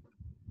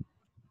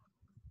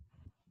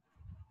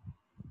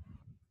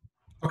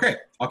 Okay,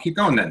 I'll keep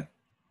going then.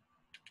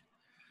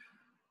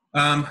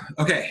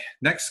 Okay,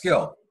 next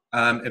skill,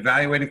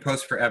 evaluating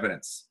posts for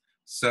evidence.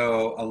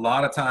 So a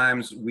lot of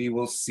times we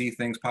will see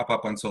things pop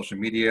up on social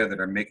media that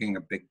are making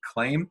a big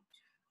claim,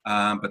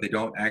 but they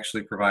don't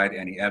actually provide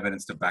any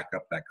evidence to back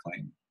up that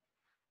claim.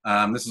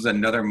 This is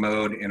another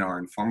mode in our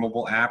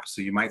Informable app.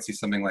 So you might see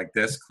something like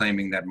this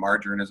claiming that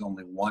margarine is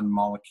only one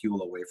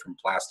molecule away from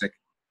plastic,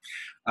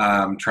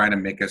 trying to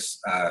make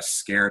us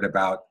scared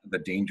about the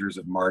dangers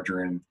of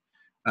margarine.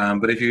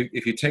 But if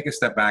you take a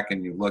step back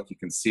and you look, you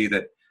can see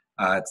that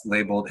it's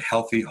labeled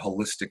healthy,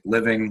 holistic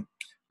living.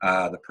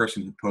 The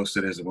person who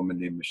posted is a woman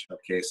named Michelle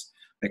Case.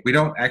 Like, we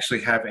don't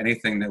actually have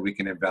anything that we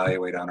can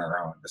evaluate on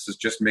our own. This is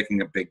just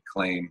making a big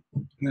claim,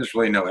 and there's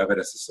really no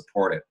evidence to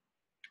support it.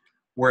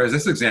 Whereas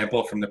this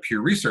example from the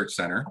Pew Research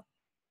Center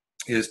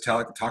is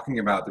talking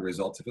about the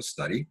results of a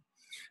study.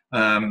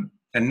 And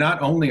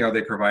not only are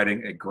they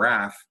providing a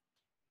graph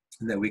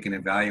that we can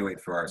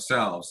evaluate for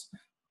ourselves,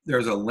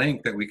 there's a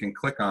link that we can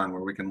click on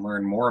where we can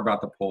learn more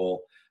about the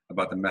poll,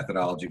 about the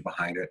methodology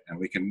behind it, and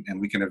we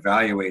can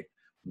evaluate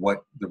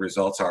what the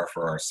results are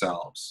for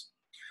ourselves.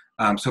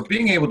 So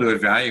being able to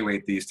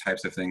evaluate these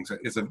types of things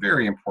is a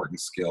very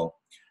important skill.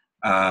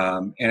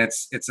 And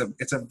it's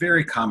a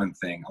very common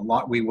thing.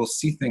 We will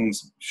see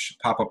things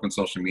pop up on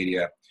social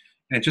media,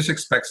 and it just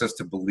expects us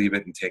to believe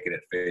it and take it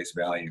at face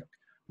value.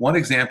 One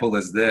example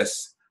is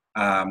this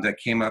that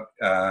came up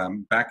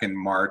back in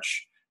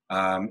March.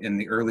 In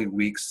the early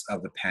weeks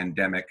of the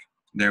pandemic,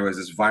 there was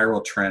this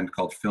viral trend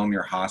called Film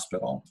Your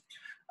Hospital.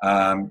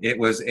 It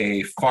was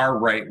a far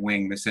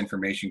right-wing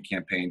misinformation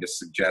campaign to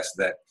suggest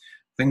that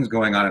things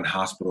going on in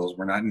hospitals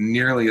were not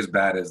nearly as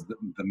bad as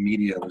the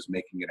media was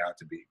making it out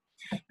to be.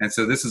 And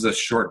so this is a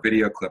short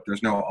video clip.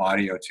 There's no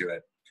audio to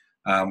it,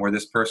 where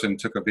this person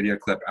took a video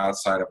clip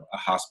outside of a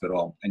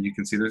hospital, and you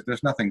can see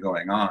there's nothing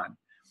going on.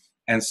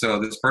 And so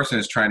this person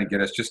is trying to get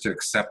us just to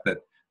accept that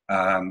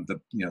the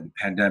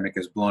pandemic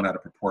is blown out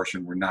of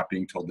proportion. We're not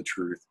being told the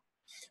truth.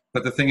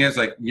 But the thing is,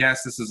 like,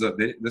 yes, this is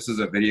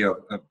a video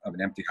of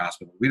an empty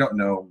hospital. We don't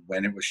know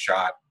when it was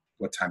shot,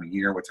 what time of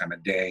year, what time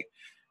of day.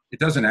 It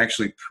doesn't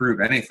actually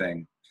prove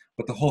anything.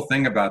 But the whole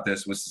thing about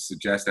this was to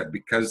suggest that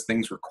because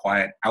things were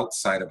quiet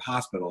outside of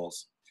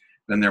hospitals,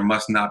 then there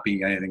must not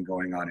be anything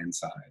going on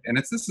inside. And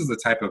this is the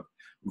type of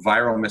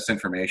viral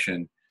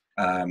misinformation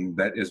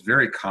that is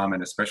very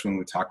common, especially when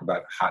we talk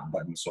about hot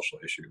button social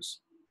issues.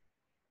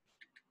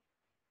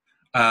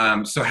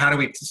 So how do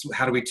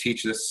we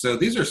teach this? So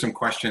these are some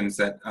questions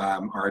that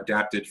are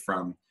adapted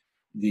from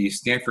the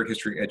Stanford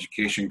History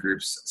Education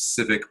Group's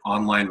Civic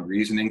Online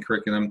Reasoning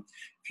curriculum.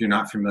 If you're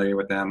not familiar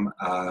with them,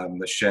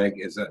 the SHEG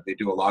they've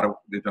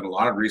done a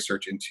lot of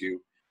research into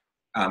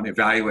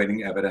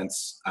evaluating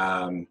evidence,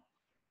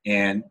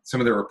 and some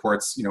of the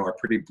reports, are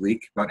pretty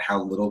bleak about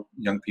how little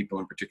young people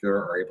in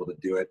particular are able to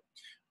do it.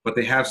 But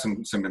they have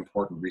some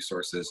important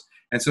resources,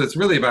 and so it's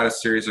really about a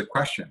series of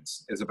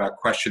questions. It's about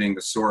questioning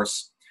the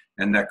source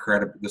and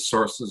the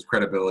source's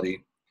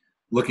credibility,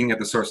 looking at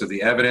the source of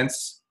the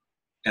evidence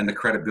and the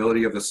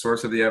credibility of the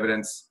source of the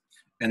evidence,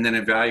 and then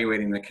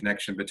evaluating the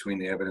connection between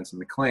the evidence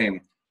and the claim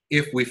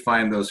if we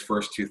find those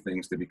first two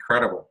things to be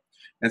credible.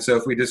 And so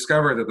if we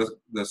discover that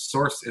the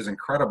source isn't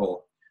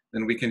credible,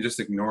 then we can just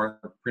ignore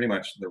pretty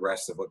much the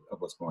rest of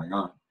what's going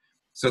on.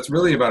 So it's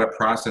really about a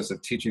process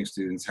of teaching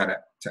students how to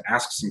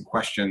ask some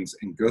questions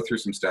and go through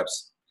some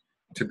steps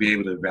to be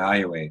able to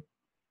evaluate.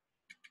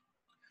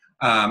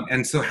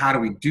 And so how do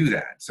we do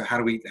that? So how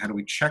do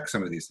we check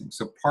some of these things?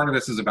 So part of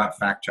this is about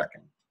fact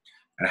checking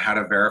and how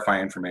to verify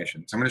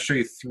information. So I'm going to show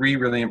you 3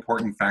 really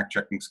important fact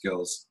checking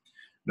skills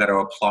that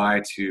will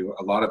apply to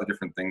a lot of the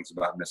different things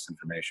about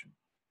misinformation.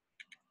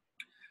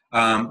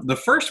 The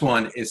first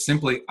one is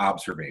simply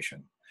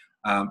observation.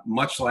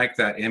 much like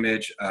that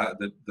image,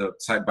 the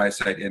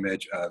side-by-side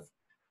image of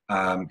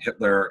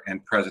Hitler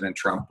and President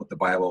Trump with the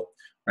Bible,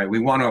 right? We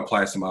want to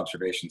apply some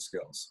observation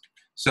skills.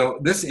 So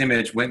this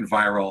image went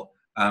viral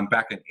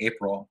back in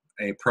April.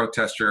 A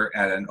protester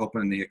at an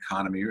Open the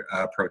Economy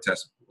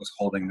protest was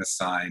holding this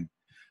sign.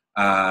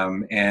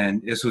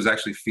 And this was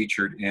actually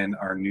featured in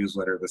our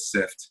newsletter, The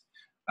Sift.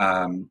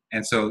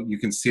 And so you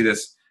can see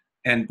this.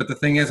 But the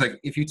thing is, like,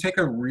 if you take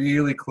a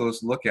really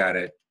close look at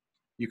it,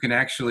 you can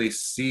actually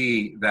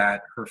see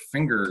that her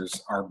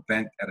fingers are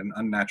bent at an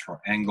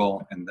unnatural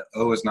angle and the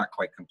O is not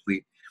quite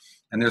complete.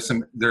 And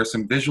there are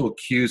some visual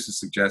cues to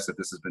suggest that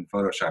this has been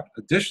photoshopped.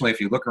 Additionally,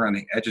 if you look around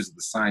the edges of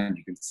the sign,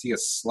 you can see a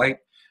slight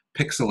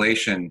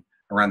pixelation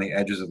around the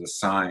edges of the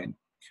sign.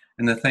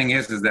 And the thing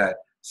is that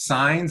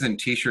signs and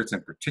t-shirts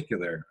in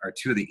particular are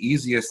two of the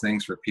easiest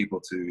things for people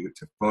to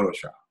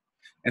Photoshop.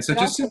 And so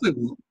just simply...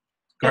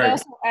 It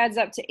also adds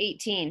up to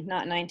 18,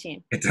 not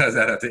 19. It does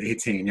add up to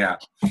 18, yeah.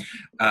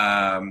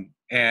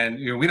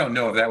 And we don't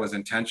know if that was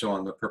intentional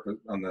on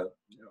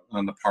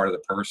the part of the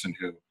person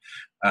who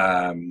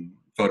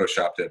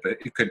photoshopped it, but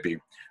it could be.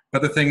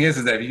 But the thing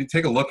is that if you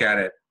take a look at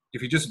it,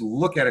 if you just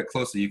look at it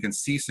closely, you can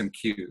see some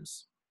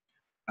cues.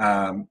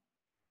 The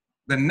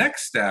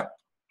next step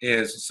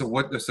is, so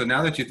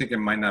now that you think it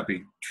might not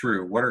be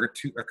true, what are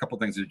a couple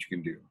things that you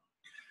can do?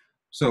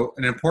 So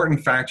an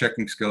important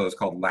fact-checking skill is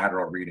called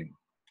lateral reading.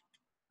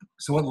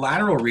 So what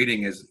lateral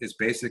reading is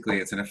basically,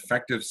 it's an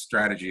effective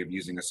strategy of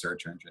using a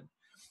search engine.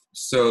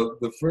 So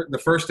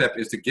the first step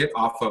is to get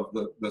off of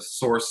the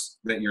source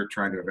that you're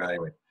trying to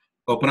evaluate.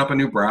 Open up a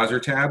new browser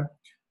tab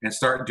and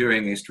start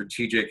doing a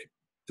strategic,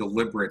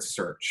 deliberate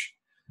search.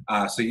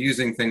 So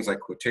using things like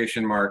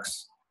quotation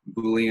marks,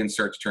 Boolean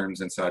search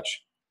terms and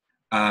such.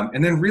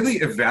 And then really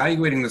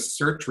evaluating the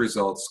search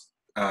results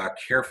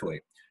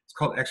carefully. It's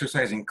called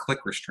exercising click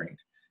restraint.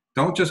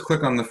 Don't just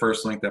click on the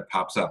first link that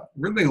pops up.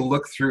 Really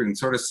look through and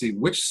sort of see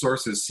which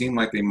sources seem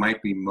like they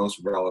might be most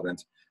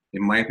relevant, they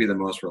might be the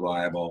most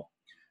reliable,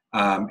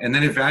 and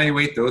then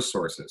evaluate those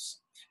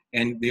sources.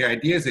 And the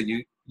idea is that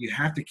you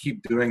have to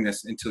keep doing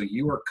this until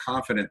you are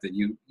confident that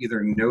you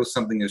either know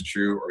something is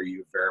true or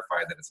you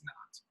verify that it's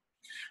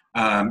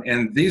not.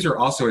 And these are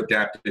also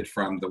adapted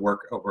from the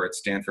work over at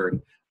Stanford.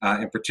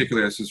 In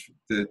particular,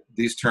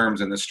 these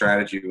terms and the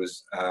strategy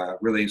was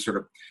really sort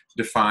of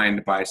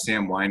defined by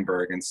Sam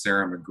Weinberg and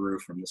Sarah McGrew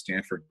from the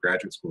Stanford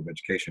Graduate School of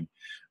Education.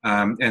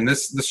 And the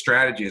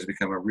strategy has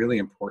become a really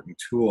important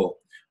tool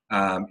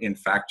in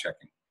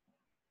fact-checking.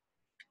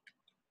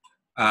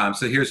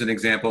 So here's an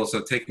example.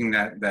 So taking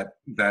that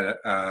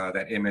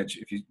image,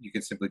 if you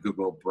can simply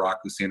Google Barack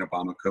Hussein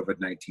Obama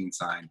COVID-19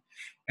 sign.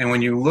 And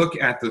when you look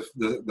at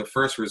the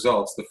first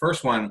results, the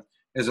first one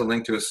is a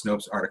link to a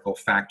Snopes article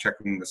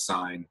fact-checking the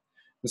sign.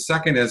 The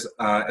second is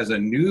a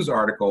news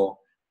article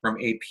from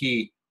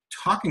AP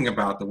talking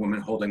about the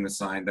woman holding the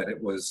sign, that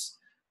it was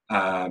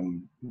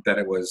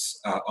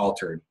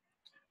altered.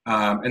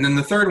 And then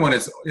the third one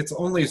is, it's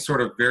only sort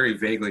of very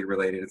vaguely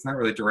related. It's not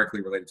really directly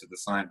related to the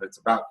sign, but it's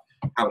about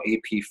how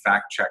AP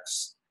fact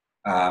checks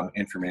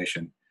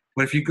information.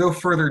 But if you go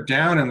further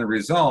down in the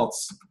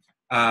results,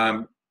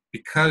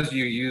 because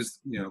you use,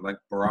 like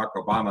Barack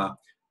Obama,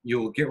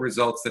 you'll get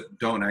results that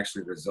don't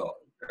actually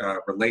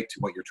relate to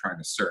what you're trying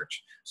to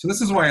search. So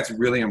this is why it's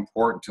really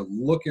important to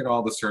look at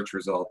all the search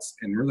results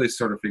and really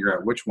sort of figure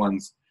out which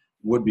ones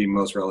would be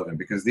most relevant,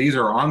 because these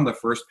are on the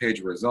first page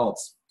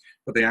results,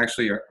 but they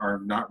actually are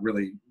not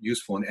really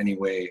useful in any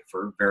way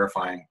for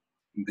verifying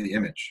the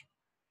image.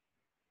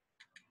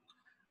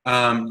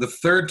 The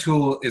third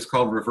tool is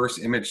called reverse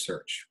image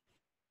search.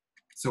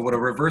 So what a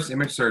reverse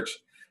image search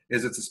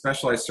is, it's a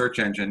specialized search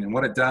engine, and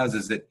what it does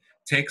is it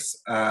takes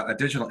a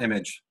digital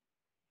image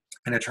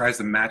and it tries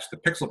to match the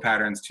pixel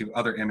patterns to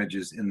other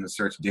images in the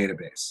search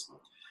database.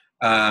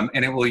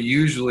 And it will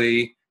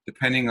usually,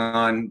 depending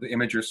on the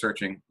image you're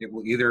searching, it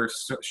will either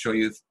show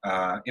you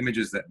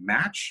images that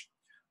match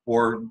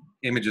or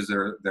images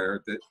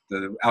that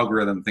the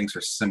algorithm thinks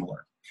are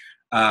similar.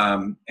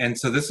 And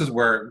so this is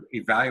where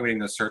evaluating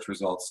the search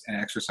results and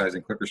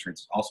exercising click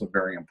restraints is also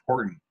very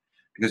important,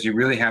 because you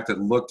really have to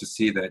look to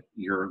see that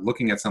you're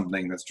looking at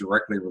something that's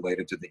directly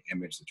related to the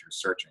image that you're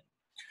searching.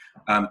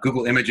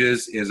 Google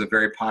Images is a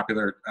very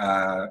popular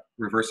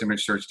reverse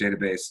image search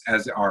database,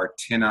 as are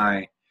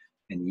TinEye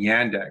and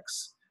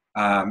Yandex.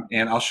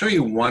 And I'll show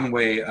you one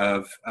way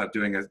of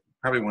doing it,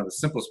 probably one of the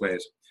simplest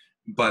ways,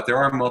 but there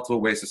are multiple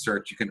ways to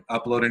search. You can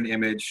upload an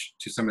image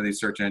to some of these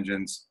search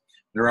engines.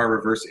 There are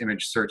reverse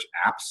image search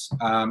apps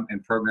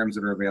and programs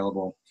that are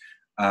available.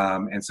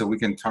 And so we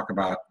can talk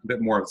about a bit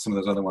more of some of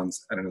those other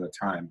ones at another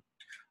time.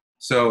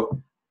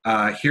 So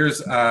here's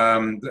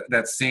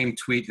that same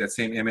tweet, that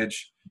same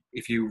image.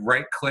 If you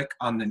right click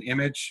on an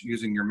image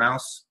using your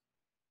mouse,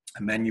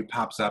 a menu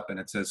pops up and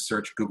it says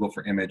search Google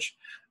for image.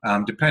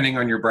 Depending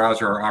on your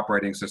browser or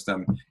operating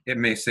system, it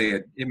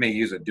may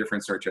use a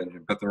different search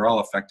engine, but they're all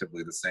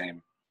effectively the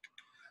same.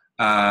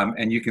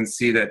 And you can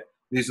see that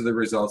these are the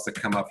results that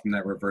come up from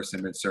that reverse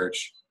image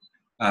search.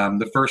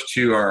 The first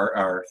two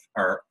are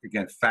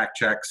again, fact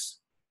checks.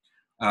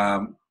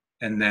 And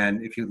And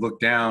then if you look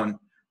down,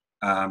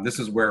 this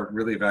is where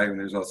really evaluating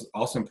the results is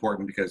also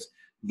important, because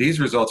these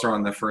results are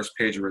on the first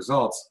page of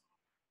results.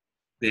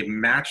 They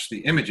match the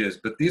images,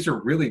 but these are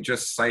really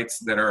just sites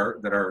that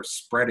are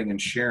spreading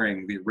and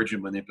sharing the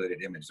original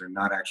manipulated image. They're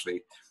not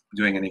actually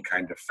doing any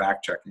kind of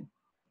fact checking.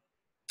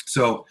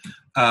 So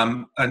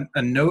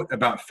a note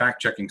about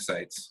fact checking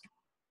sites,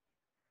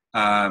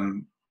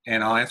 and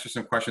I'll answer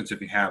some questions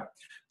if you have.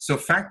 So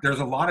there's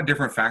a lot of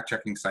different fact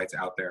checking sites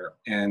out there,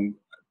 and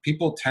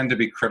people tend to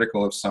be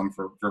critical of some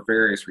for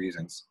various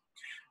reasons.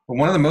 But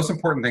one of the most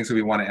important things that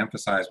we want to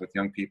emphasize with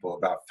young people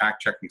about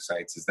fact checking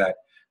sites is that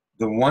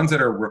the ones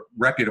that are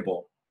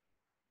reputable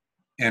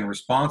and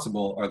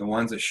responsible are the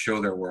ones that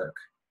show their work.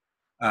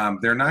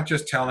 They're not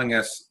just telling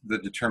us the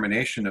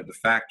determination of the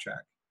fact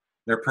check.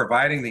 They're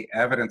providing the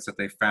evidence that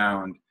they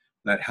found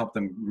that helped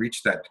them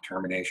reach that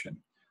determination.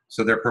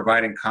 So they're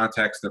providing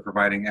context, they're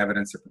providing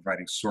evidence, they're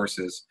providing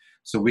sources.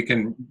 So we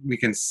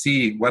can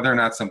see whether or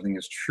not something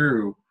is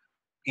true,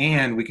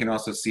 and we can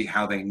also see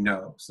how they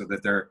know, so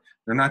that they're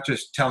not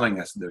just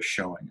telling us, they're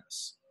showing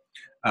us.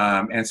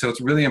 And so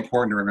it's really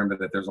important to remember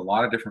that there's a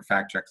lot of different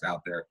fact checks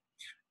out there.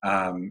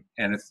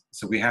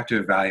 So we have to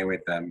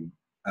evaluate them,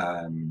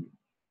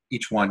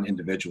 each one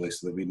individually,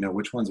 so that we know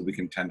which ones we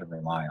can tend to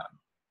rely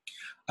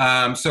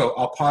on. So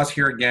I'll pause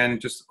here again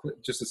just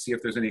to see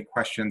if there's any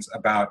questions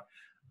about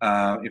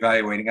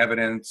evaluating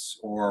evidence,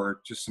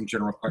 or just some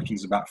general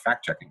questions about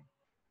fact checking.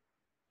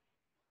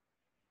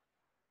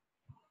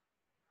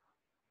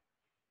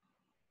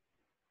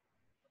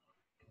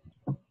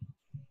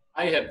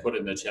 I had put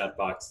in the chat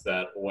box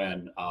that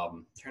when,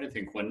 trying to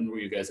think, when were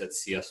you guys at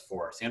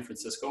CS4? San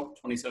Francisco,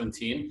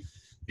 2017?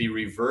 The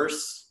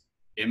reverse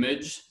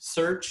image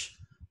search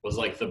was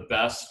like the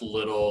best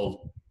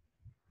little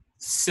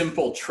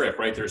simple trick,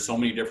 right? There's so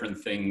many different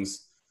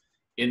things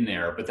in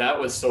there, but that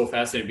was so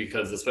fascinating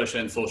because, especially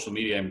on social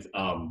media,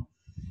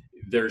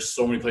 there's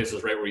so many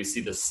places, right, where you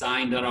see the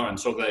sign done out. I'm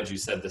so glad you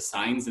said the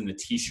signs and the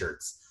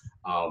t-shirts.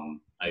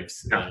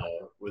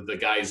 With the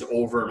guys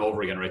over and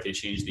over again, right? They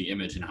changed the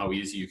image and how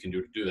easy you can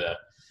do that.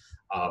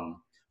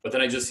 But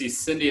then I just see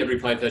Cindy had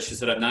replied to that. She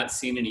said, I've not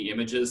seen any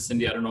images.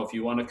 Cindy, I don't know if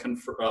you want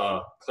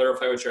to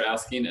clarify what you're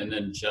asking. And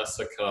then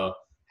Jessica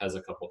has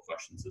a couple of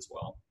questions as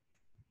well.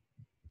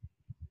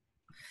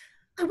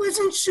 I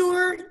wasn't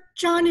sure,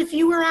 John, if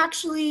you were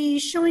actually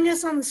showing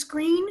us on the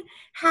screen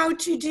how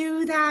to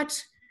do that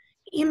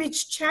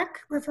image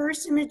check,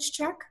 reverse image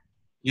check.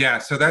 Yeah,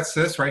 so that's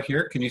this right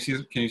here. Can you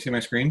see my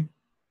screen?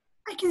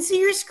 I can see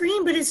your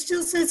screen, but it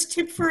still says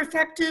tip for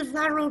effective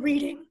lateral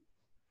reading.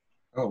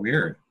 Oh,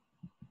 weird.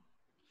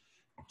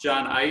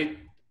 John, I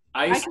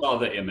saw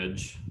the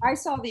image. I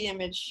saw the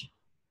image.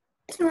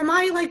 So am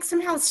I like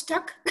somehow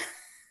stuck?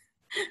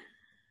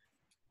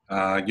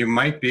 You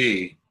might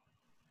be.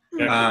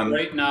 Yeah,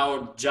 right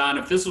now, John,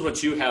 if this is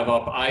what you have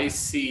up, I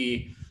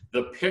see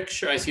the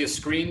picture. I see a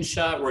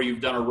screenshot where you've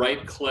done a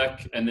right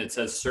click and it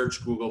says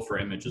search Google for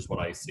image is what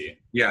I see.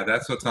 Yeah,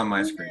 that's what's on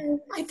my screen.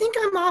 I think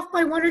I'm off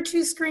by 1 or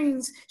 2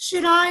 screens.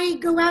 Should I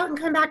go out and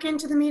come back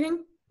into the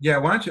meeting? Yeah,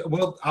 why don't you?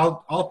 Well,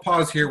 I'll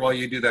pause here while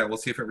you do that. We'll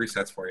see if it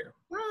resets for you.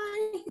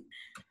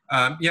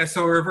 Bye. Yeah,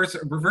 so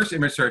reverse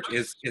image search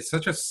is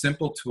such a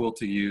simple tool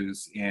to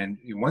use, and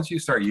once you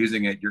start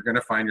using it, you're going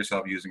to find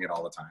yourself using it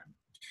all the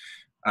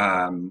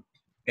time.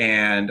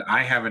 And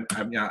I have an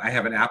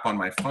app on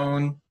my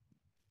phone.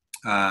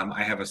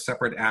 I have a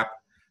separate app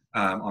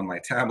on my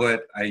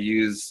tablet. I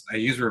use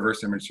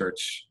reverse image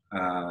search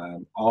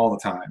all the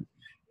time.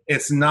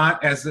 It's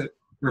not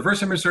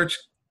reverse image search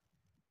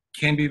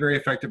can be very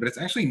effective, but it's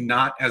actually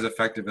not as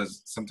effective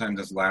as sometimes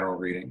as lateral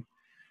reading,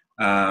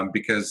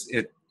 because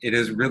it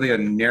is really a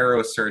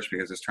narrow search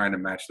because it's trying to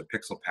match the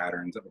pixel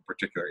patterns of a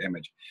particular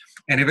image.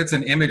 And if it's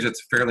an image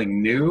that's fairly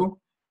new,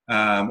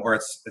 or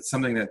it's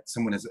something that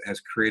someone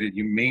has created,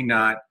 it may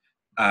not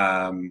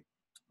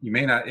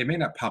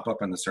pop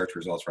up on the search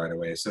results right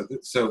away.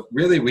 So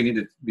really we need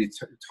to be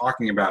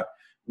talking about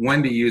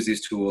when to use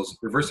these tools.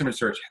 Reverse image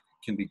search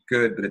can be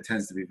good, but it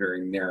tends to be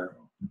very narrow.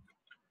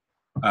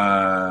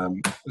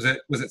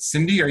 Was it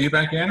Cindy? Are you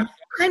back in?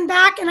 I'm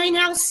back, and I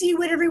now see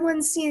what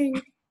everyone's seeing.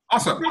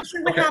 Awesome. I'm not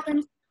sure what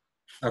happened.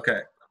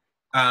 Okay.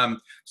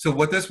 So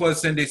what this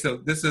was, Cindy, so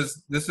this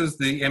is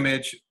the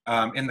image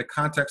in the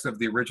context of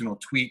the original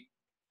tweet.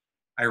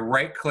 I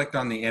right-clicked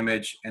on the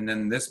image, and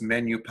then this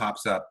menu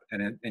pops up,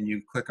 and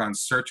you click on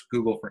Search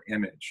Google for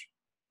Image.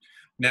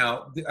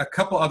 Now, a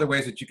couple other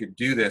ways that you could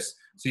do this.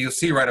 So you'll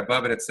see right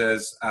above it, it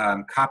says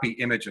Copy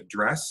Image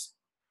Address.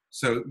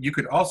 So you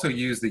could also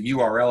use the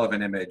URL of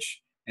an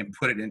image and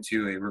put it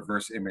into a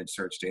reverse image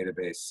search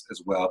database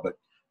as well. But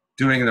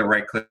doing the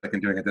right-click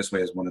and doing it this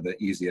way is one of the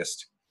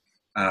easiest.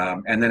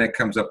 And then it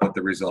comes up with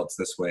the results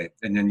this way.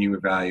 And then you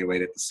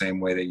evaluate it the same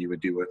way that you would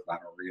do with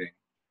lateral reading.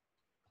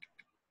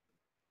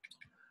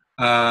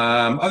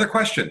 Other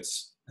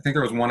questions? I think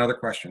there was one other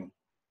question.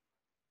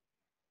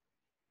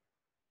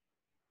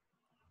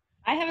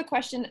 I have a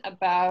question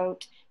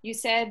about, you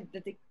said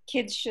that the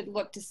kids should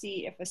look to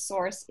see if a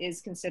source is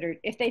considered,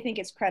 if they think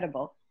it's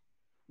credible.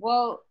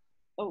 Well,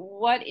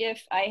 what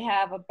if I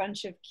have a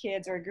bunch of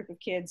kids or a group of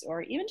kids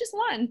or even just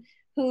one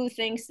who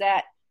thinks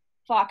that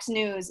Fox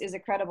News is a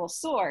credible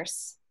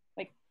source?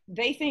 Like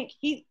they think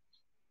he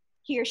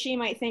or she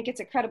might think it's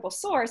a credible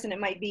source, and it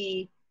might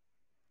be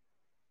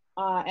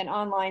an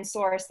online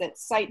source that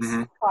cites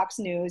Fox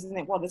News,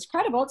 and well, it's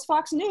credible, it's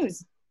Fox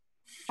News.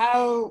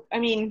 How, I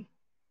mean.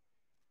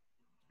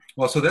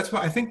 Well, so that's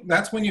why I think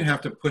that's when you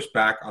have to push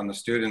back on the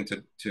student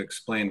to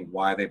explain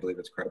why they believe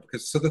it's credible.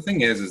 Because so the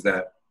thing is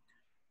that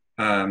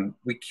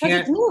we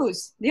can't. It's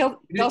news.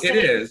 They'll say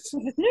it is.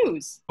 It's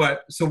news.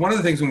 But so one of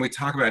the things when we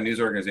talk about news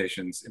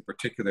organizations in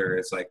particular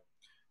is like,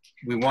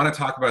 we want to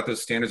talk about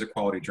those standards of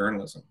quality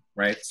journalism,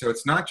 right? So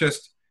it's not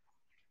just,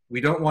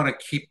 we don't want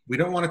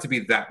it to be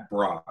that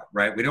broad,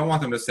 right? We don't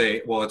want them to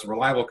say, well, it's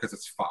reliable because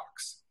it's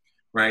Fox,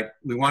 right?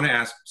 We want to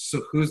ask,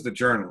 so who's the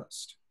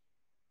journalist?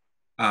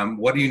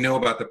 What do you know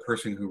about the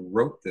person who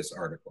wrote this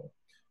article?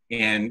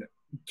 And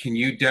can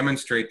you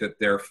demonstrate that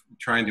they're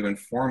trying to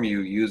inform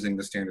you using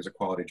the standards of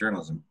quality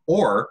journalism?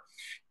 Or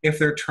if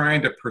they're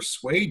trying to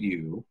persuade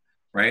you,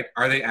 right,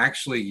 are they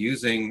actually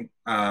using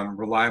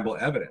reliable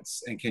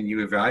evidence? And can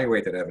you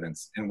evaluate that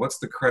evidence? And what's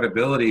the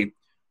credibility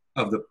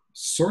of the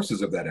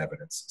sources of that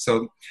evidence?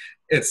 So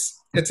that's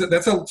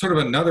a sort of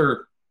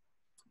another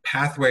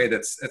pathway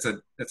that's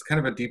kind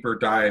of a deeper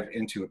dive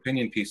into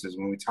opinion pieces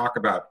when we talk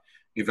about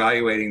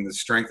evaluating the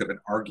strength of an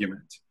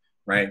argument,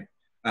 right?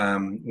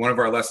 One of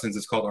our lessons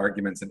is called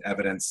Arguments and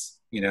Evidence,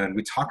 and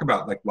we talk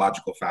about like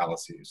logical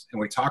fallacies, and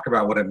we talk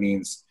about what it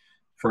means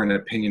for an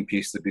opinion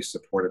piece to be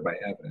supported by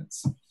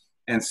evidence.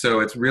 And so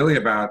it's really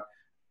about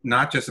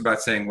not just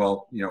about saying,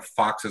 well,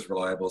 Fox is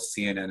reliable,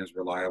 CNN is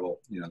reliable.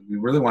 We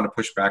really want to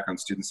push back on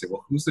students and say,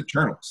 well, who's the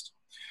journalist,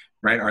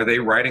 right? Are they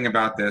writing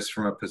about this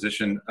from a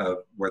position of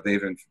where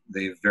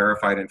they've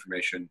verified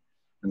information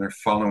and they're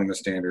following the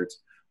standards?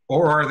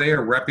 Or are they a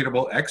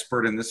reputable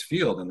expert in this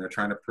field and they're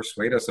trying to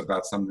persuade us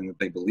about something that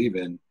they believe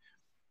in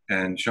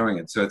and showing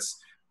it? So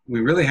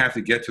we really have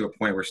to get to a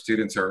point where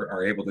students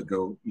are able to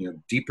go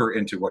deeper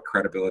into what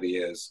credibility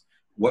is,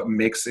 what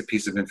makes a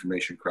piece of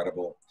information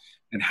credible,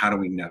 and how do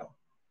we know?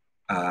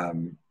 I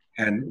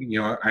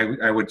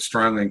would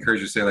strongly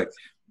encourage you to say, like,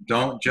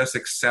 don't just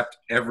accept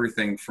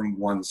everything from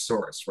one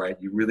source, right?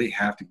 You really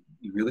have to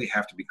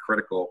be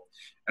critical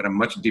at a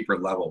much deeper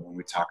level when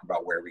we talk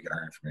about where we get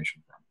our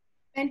information from.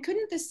 And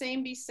couldn't the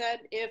same be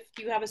said if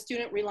you have a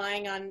student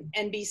relying on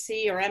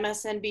NBC or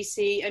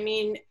MSNBC? I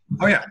mean,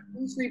 oh yeah,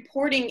 news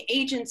reporting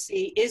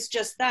agency is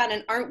just that.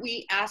 And aren't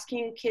we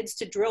asking kids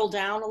to drill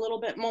down a little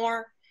bit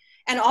more?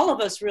 And all of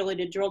us really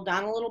to drill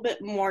down a little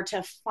bit more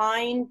to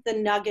find the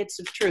nuggets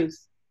of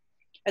truth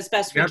as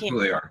best we can. We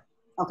absolutely are.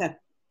 Okay.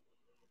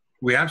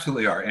 We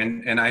absolutely are.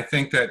 And I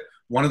think that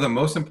one of the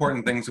most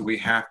important things that we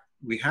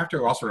have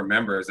to also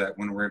remember is that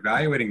when we're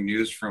evaluating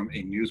news from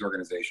a news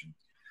organization,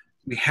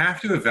 we have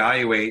to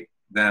evaluate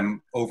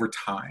them over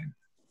time,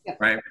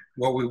 right?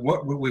 What we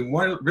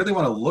really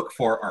want to look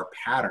for are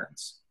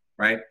patterns,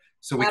 right?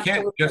 So we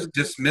can't just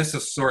dismiss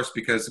a source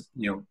because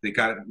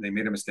they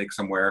made a mistake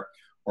somewhere,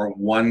 or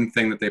one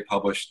thing that they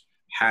published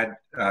had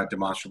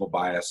demonstrable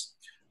bias.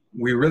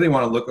 We really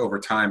want to look over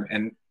time,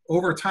 and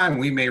over time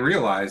we may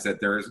realize that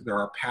there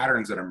are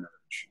patterns that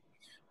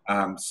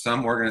emerge.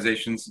 Some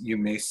organizations you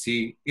may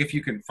see, if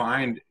you can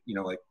find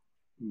like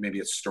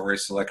maybe a story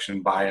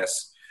selection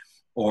bias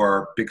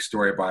or big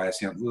story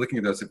bias, looking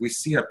at those, if we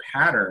see a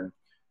pattern,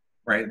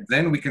 right,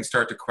 then we can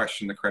start to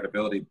question the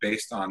credibility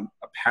based on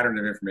a pattern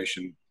of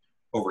information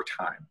over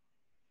time.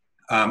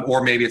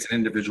 Or maybe it's an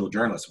individual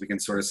journalist. We can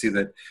sort of see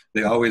that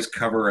they always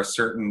cover a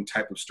certain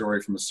type of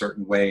story from a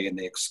certain way and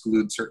they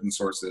exclude certain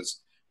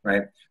sources,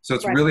 right? So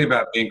it's really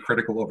about being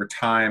critical over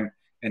time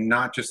and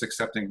not just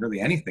accepting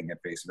really anything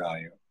at face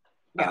value.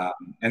 Yeah.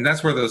 And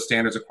that's where those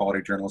standards of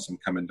quality journalism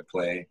come into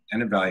play,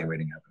 and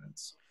evaluating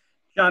evidence.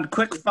 John,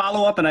 quick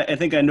follow-up, and I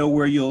think I know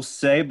where you'll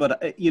say,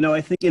 but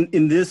I think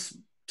in this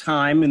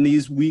time, in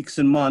these weeks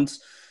and months,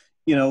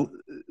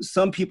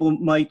 some people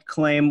might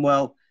claim,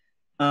 well,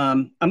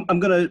 I'm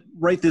going to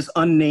write this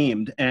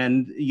unnamed,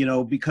 and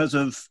because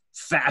of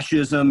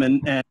fascism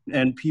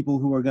and people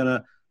who are going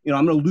to,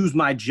 I'm going to lose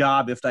my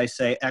job if I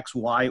say X,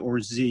 Y,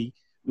 or Z,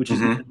 which is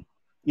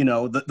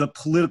the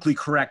politically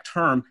correct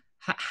term.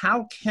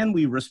 How can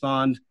we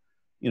respond,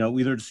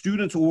 either to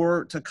students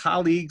or to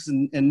colleagues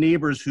and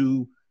neighbors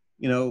who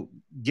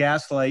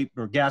gaslight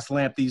or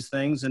gaslamp these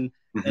things and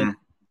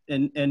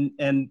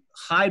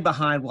hide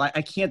behind, well,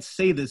 I can't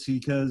say this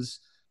because,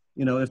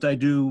 if I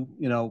do,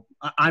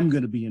 I'm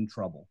going to be in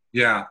trouble.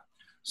 Yeah.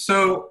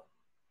 So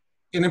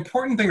an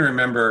important thing to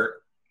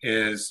remember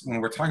is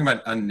when we're talking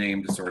about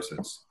unnamed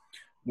sources,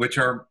 which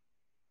are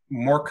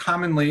more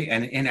commonly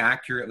and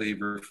inaccurately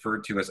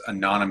referred to as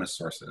anonymous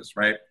sources,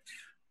 right?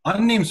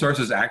 Unnamed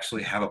sources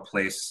actually have a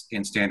place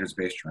in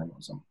standards-based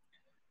journalism.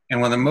 And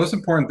one of the most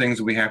important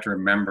things we have to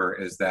remember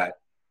is that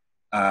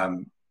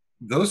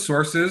those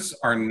sources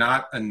are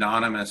not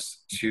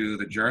anonymous to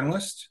the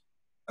journalist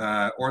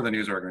or the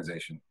news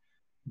organization.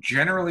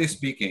 Generally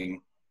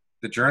speaking,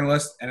 the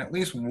journalist and at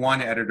least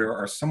one editor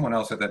or someone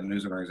else at that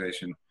news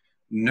organization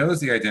knows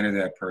the identity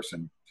of that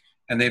person,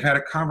 and they've had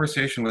a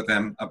conversation with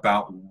them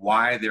about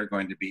why they're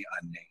going to be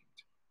unnamed.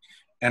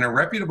 And a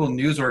reputable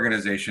news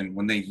organization,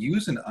 when they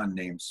use an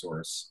unnamed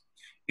source,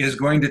 is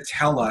going to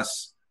tell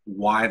us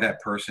why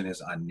that person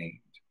is unnamed.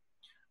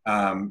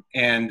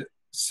 And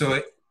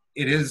so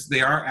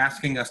they are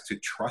asking us to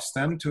trust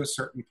them to a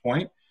certain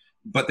point,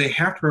 but they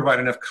have to provide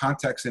enough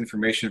context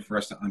information for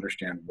us to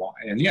understand why.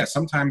 And yeah,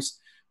 sometimes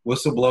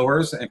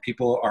whistleblowers and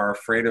people are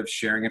afraid of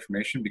sharing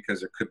information because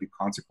there could be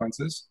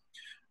consequences.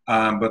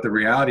 But the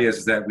reality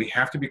is that we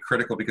have to be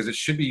critical because it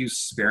should be used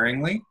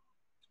sparingly.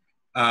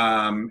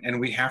 And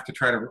we have to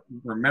try to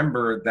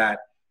remember that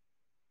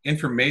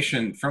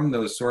information from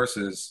those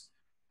sources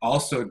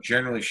also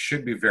generally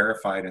should be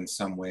verified in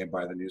some way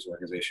by the news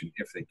organization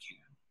if they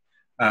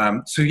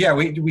can. So yeah,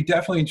 we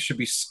definitely should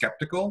be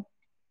skeptical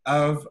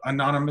of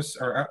anonymous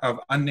or of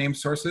unnamed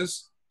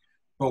sources,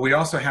 but we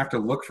also have to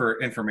look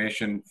for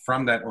information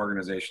from that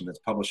organization that's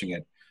publishing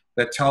it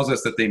that tells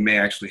us that they may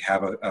actually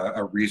have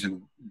a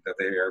reason that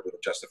they are able to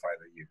justify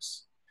their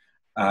use.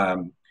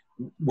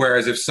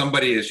 Whereas if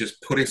somebody is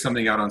just putting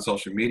something out on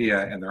social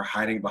media and they're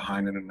hiding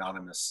behind an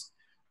anonymous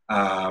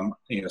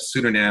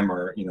pseudonym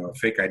or a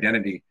fake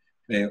identity,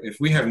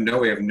 if we have no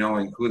way of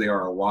knowing who they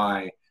are or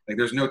why, like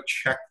there's no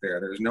check there.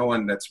 There's no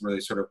one that's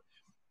really sort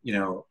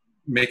of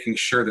making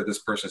sure that this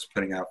person is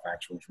putting out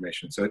factual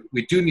information. So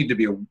we do need to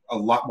be a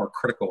lot more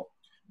critical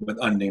with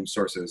unnamed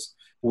sources.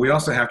 But we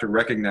also have to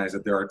recognize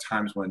that there are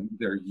times when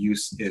their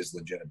use is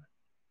legitimate.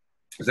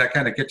 Does that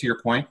kind of get to your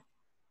point?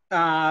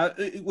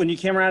 When you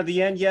came around at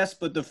the end, yes,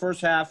 but the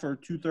first half or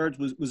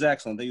 2/3 was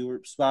excellent. That you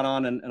were spot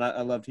on, and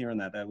I loved hearing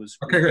that. That was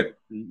okay. Good.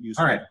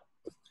 Useful. All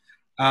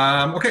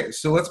right. Okay,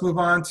 so let's move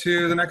on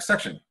to the next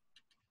section.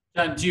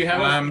 John, do you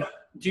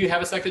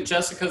have a second?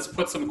 Jessica's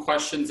put some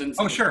questions in.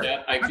 Oh, sure.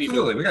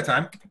 Absolutely. We got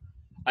time.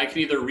 I can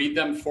either read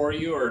them for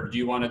you, or do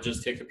you want to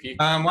just take a peek?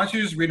 Why don't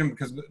you just read them?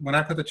 Because when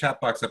I put the chat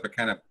box up, it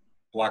kind of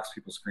blocks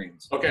people's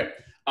screens. Okay.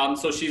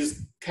 So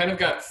she's kind of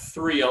got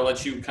 3. I'll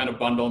let you kind of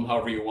bundle them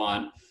however you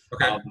want.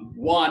 Okay.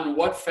 1,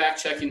 what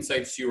fact-checking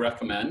sites do you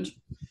recommend?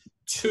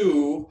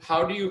 2,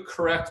 how do you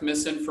correct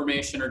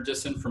misinformation or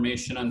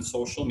disinformation on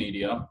social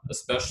media,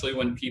 especially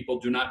when people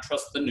do not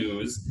trust the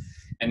news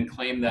and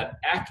claim that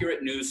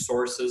accurate news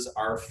sources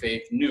are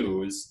fake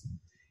news?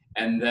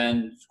 And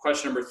then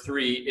question number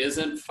 3,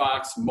 isn't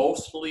Fox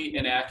mostly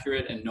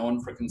inaccurate and known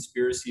for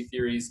conspiracy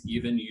theories,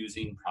 even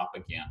using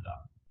propaganda?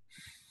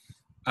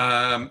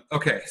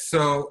 Okay,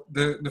 so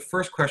the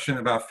first question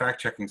about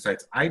fact-checking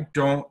sites, I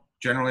don't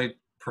generally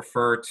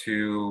prefer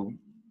to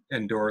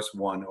endorse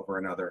one over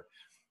another.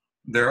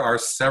 There are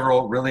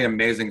several really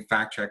amazing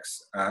fact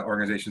checks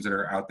organizations that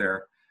are out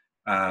there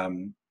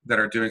that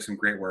are doing some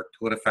great work.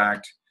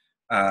 PolitiFact,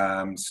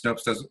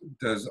 Snopes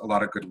does a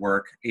lot of good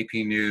work. AP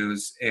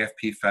News,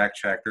 AFP Fact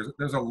Check.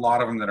 There's a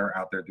lot of them that are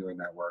out there doing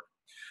that work.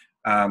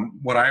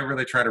 What I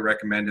really try to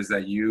recommend is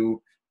that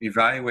you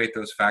evaluate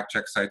those fact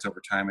check sites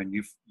over time, and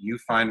you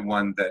find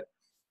one that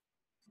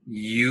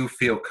you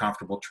feel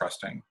comfortable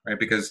trusting, right?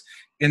 Because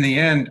in the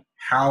end,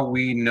 how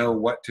we know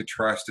what to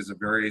trust is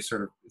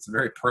it's a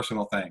very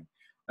personal thing,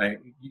 right?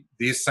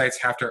 These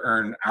sites have to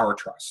earn our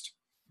trust.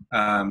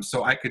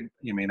 So I could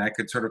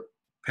sort of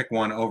pick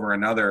one over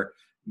another,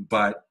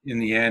 but in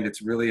the end,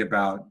 it's really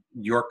about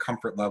your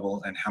comfort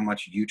level and how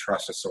much you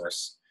trust a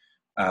source,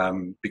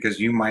 because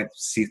you might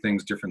see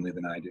things differently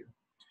than I do.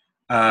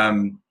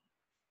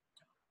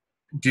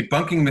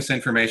 Debunking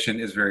misinformation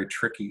is very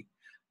tricky.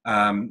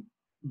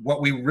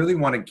 What we really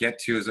want to get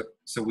to is,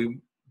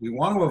 we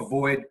want to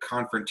avoid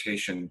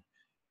confrontation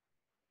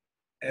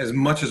as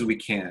much as we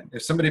can.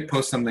 If somebody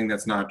posts something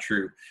that's not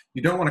true,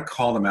 you don't want to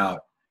call them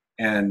out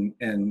and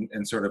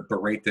sort of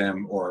berate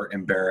them or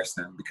embarrass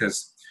them,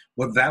 because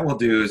what that will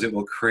do is it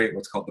will create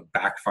what's called the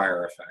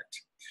backfire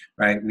effect,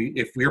 right?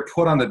 If we are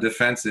put on the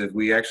defensive,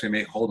 we actually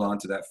may hold on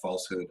to that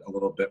falsehood a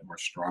little bit more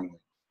strongly.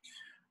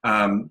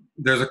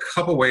 There's a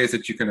couple ways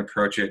that you can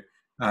approach it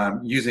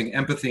using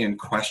empathy and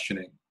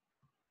questioning.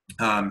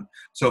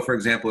 So for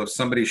example, if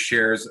somebody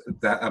shares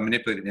a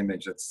manipulated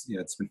image that's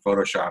it's been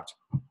photoshopped,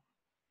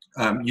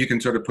 you can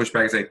sort of push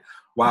back and say,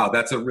 wow,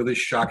 that's a really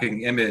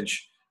shocking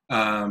image,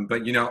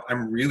 but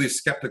I'm really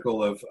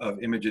skeptical of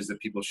images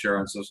that people share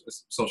on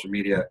social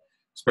media,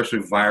 especially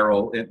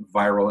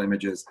viral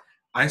images.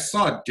 I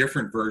saw a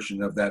different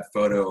version of that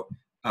photo.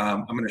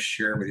 I'm going to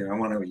share it with you. I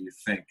want to know what you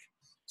think.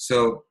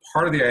 So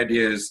part of the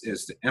idea is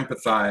to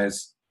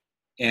empathize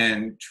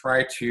and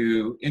try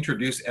to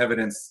introduce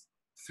evidence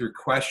through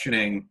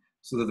questioning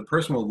so that the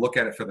person will look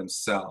at it for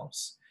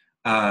themselves.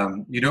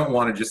 You don't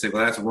want to just say,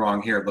 well, that's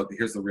wrong here. Look,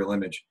 here's the real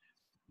image.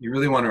 You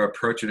really want to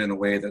approach it in a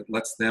way that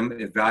lets them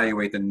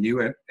evaluate the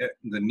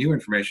new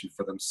information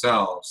for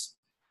themselves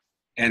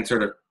and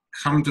sort of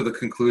come to the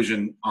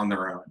conclusion on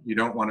their own. You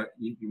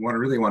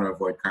really want to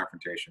avoid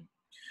confrontation.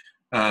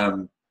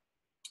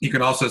 You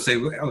can also say,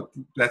 oh,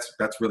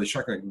 that's really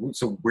shocking.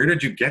 So where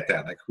did you get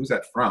that? Like, who's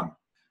that from?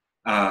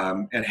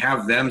 And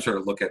have them sort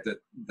of look at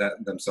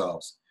that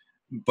themselves.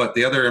 But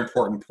the other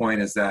important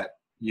point is that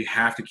you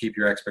have to keep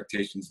your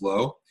expectations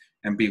low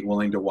and be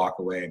willing to walk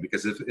away.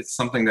 Because if it's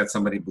something that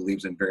somebody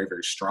believes in very,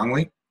 very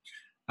strongly,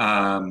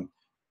 our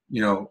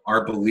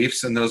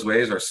beliefs in those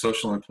ways, our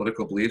social and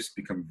political beliefs,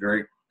 become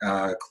very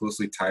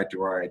closely tied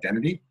to our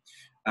identity.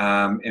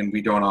 And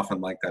we don't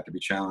often like that to be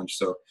challenged.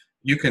 So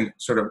you can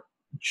sort of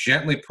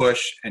gently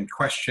push and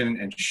question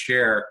and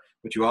share,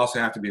 but you also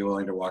have to be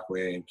willing to walk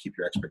away and keep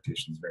your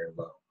expectations very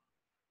low.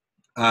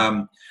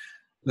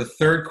 The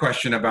third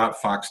question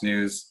about Fox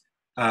News,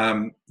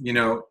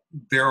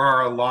 there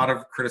are a lot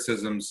of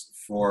criticisms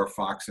for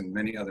Fox and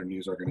many other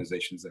news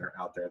organizations that are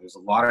out there. There's a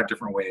lot of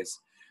different ways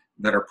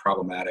that are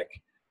problematic.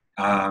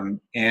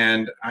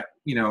 And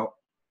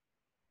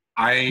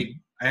I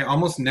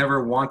almost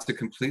never want to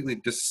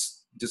completely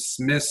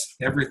dismiss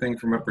everything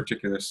from a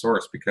particular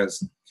source,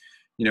 because,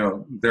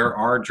 there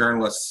are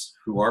journalists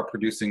who are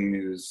producing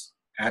news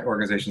at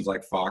organizations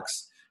like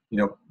Fox,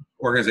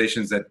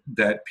 organizations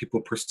that people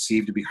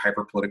perceive to be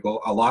hyper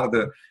political. A lot of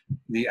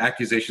the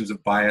accusations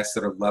of bias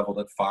that are leveled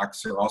at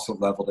Fox are also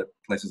leveled at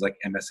places like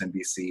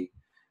MSNBC.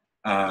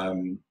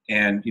 And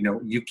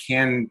you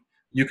can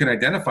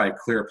identify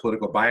clear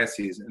political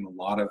biases in a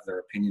lot of their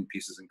opinion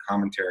pieces and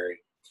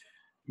commentary.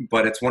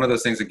 But it's one of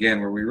those things,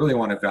 again, where we really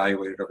want to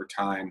evaluate it over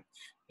time.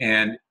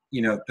 And,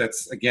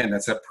 that's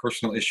that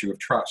personal issue of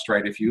trust,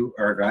 right? If you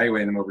are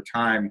evaluating them over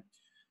time,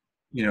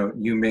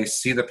 you may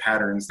see the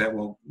patterns that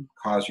will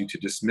cause you to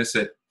dismiss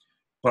it.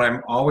 But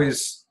I'm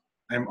always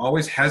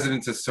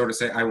hesitant to sort of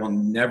say, I will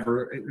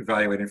never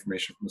evaluate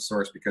information from the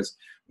source, because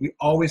we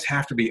always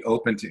have to be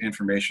open to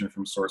information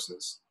from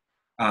sources.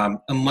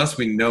 Unless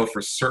we know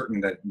for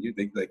certain that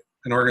like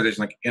an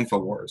organization like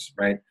InfoWars,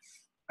 right?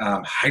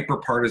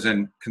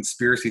 Hyper-partisan,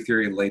 conspiracy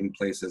theory-laden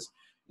places,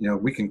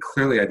 we can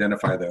clearly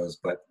identify those,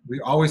 but we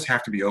always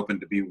have to be open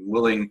to be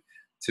willing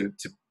to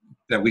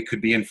that we could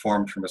be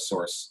informed from a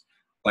source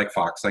like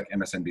Fox, like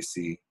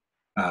MSNBC,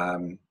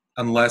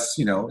 unless,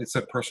 it's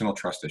a personal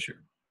trust issue.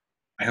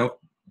 I hope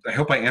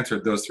I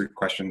answered those three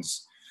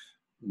questions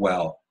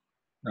well.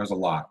 That was a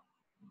lot.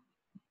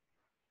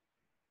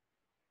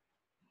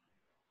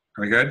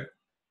 Are we good?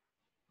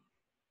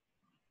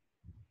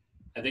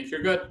 I think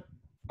you're good.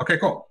 Okay,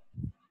 cool.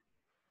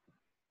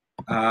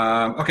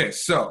 Okay,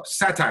 so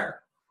satire.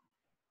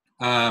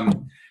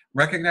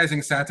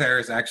 Recognizing satire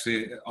is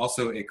actually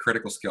also a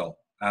critical skill,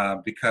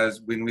 because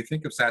when we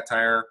think of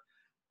satire,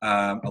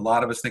 a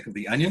lot of us think of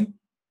The Onion.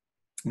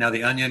 Now,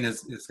 The Onion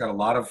it's got a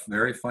lot of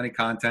very funny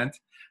content.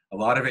 A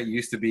lot of it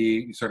used to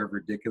be sort of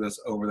ridiculous,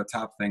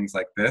 over-the-top things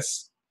like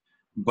this.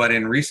 But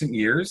in recent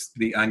years,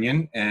 The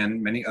Onion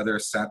and many other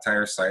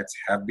satire sites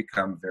have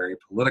become very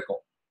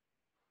political.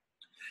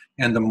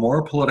 And the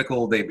more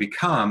political they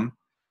become,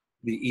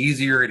 the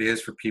easier it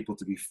is for people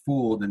to be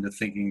fooled into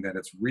thinking that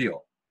it's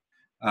real.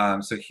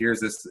 So here's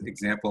this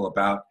example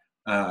about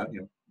a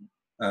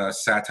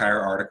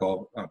satire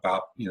article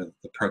about the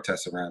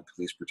protests around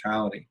police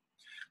brutality.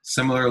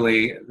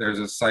 Similarly, there's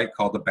a site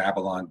called the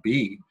Babylon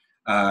Bee,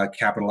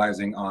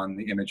 capitalizing on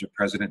the image of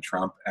President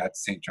Trump at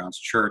St. John's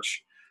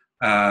Church,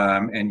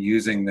 and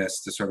using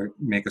this to sort of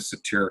make a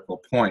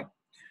satirical point.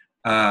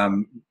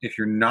 If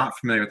you're not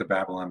familiar with the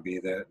Babylon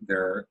Bee, they've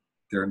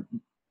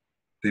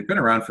been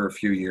around for a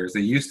few years.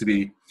 They used to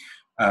be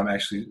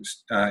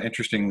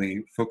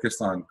interestingly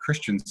focused on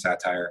Christian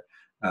satire,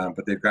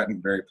 but they've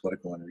gotten very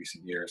political in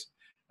recent years.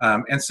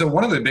 And so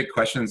one of the big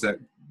questions that,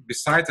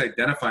 besides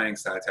identifying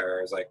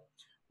satire, is like,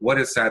 what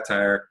is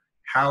satire?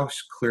 How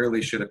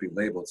clearly should it be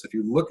labeled? So if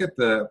you look at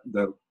the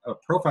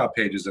profile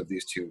pages of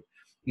these two,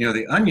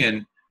 The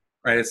Onion,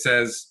 right, it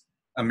says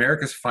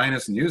America's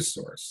finest news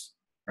source,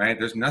 right?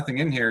 There's nothing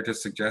in here to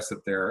suggest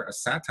that they're a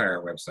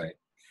satire website.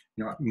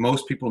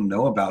 Most people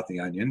know about The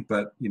Onion,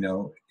 but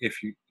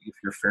if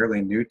you're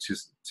fairly new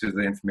to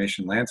the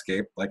information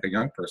landscape, like a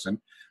young person,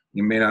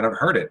 you may not have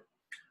heard it.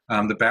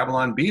 The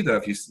Babylon Bee, though,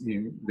 if you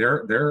see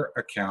their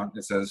account,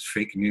 it says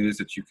fake news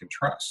that you can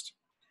trust.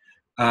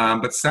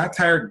 But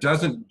satire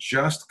doesn't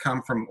just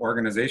come from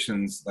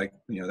organizations like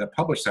that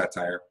publish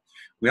satire.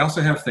 We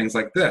also have things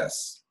like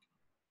this.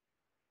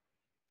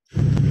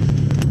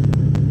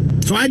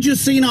 So I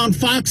just seen on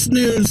Fox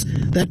News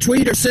that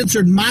Twitter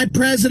censored my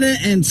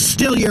president, and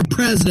still your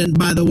president,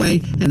 by the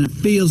way, and it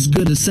feels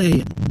good to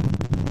say it.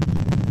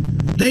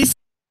 They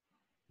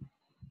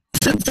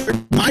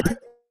censored my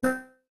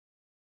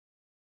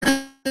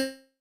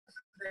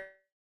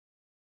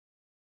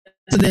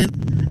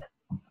president,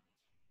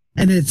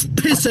 and it's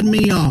pissing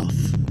me off.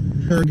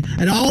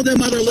 And all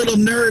them other little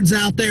nerds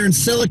out there in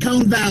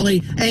Silicon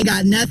Valley ain't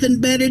got nothing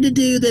better to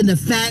do than to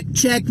fact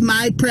check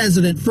my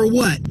president. For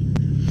what?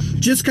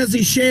 Just because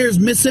he shares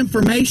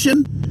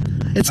misinformation?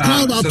 It's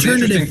called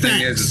alternative facts. The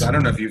thing is, I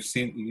don't know if you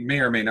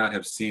may or may not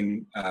have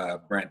seen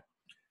Brent,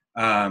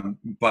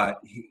 but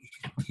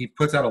he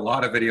puts out a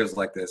lot of videos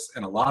like this,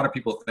 and a lot of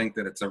people think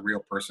that it's a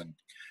real person.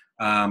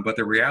 But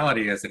the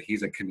reality is that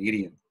he's a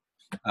comedian.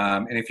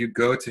 And if you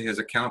go to his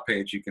account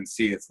page, you can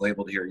see it's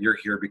labeled here, "You're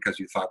here because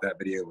you thought that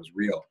video was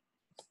real."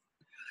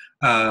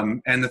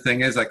 And the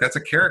thing is, like, that's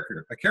a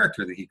character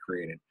that he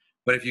created.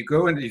 But if you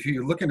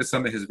look into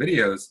some of his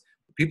videos,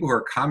 people who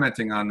are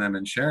commenting on them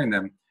and sharing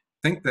them,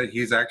 think that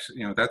he's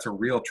actually, that's a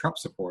real Trump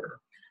supporter.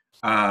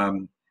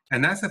 And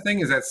that's the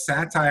thing, is that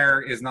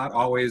satire is not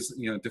always,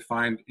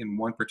 defined in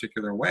one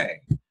particular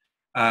way.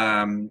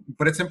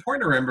 But it's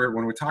important to remember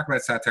when we talk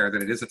about satire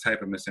that it is a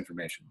type of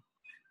misinformation,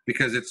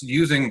 because it's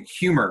using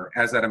humor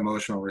as that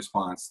emotional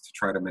response to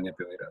try to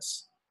manipulate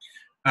us.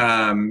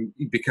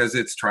 Because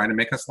it's trying to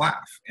make us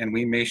laugh, and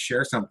we may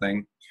share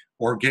something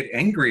or get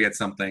angry at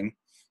something,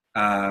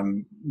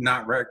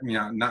 not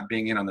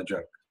being in on the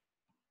joke.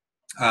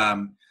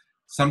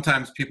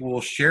 Sometimes people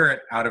will share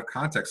it out of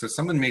context. So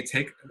someone may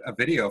take a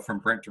video from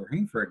Brent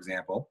Terhune, for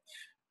example,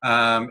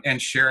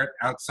 and share it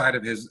outside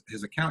of his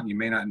account. You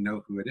may not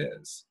know who it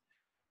is.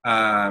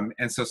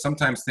 And so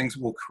sometimes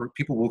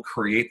people will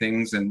create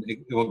things, and it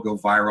will go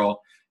viral,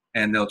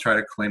 and they'll try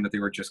to claim that they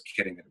were just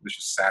kidding. It was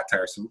just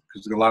satire. So,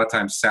 because a lot of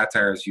times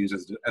satire is used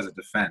as a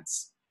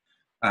defense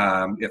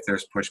if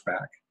there's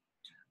pushback.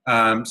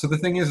 So the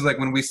thing is, like,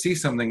 when we see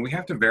something, we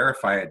have to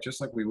verify it just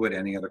like we would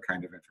any other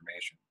kind of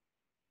information.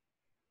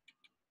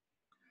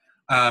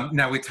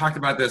 Now, we talked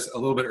about this a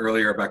little bit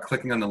earlier about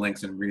clicking on the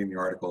links and reading the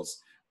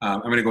articles. I'm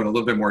going to go into a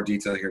little bit more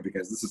detail here,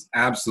 because this is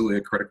absolutely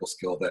a critical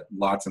skill that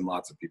lots and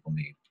lots of people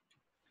need.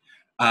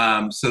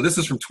 So this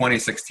is from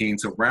 2016.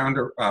 So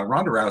Ronda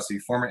Rousey,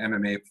 former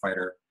MMA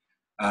fighter,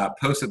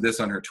 posted this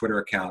on her Twitter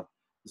account.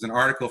 There's an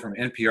article from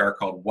NPR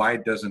called "Why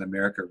Doesn't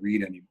America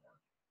Read Anymore?"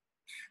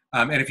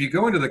 And if you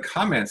go into the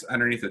comments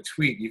underneath the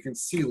tweet, you can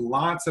see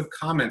lots of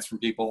comments from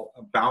people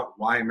about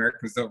why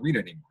Americans don't read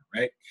anymore,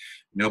 right?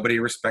 Nobody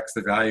respects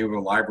the value of a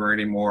library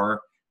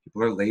anymore.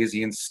 People are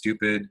lazy and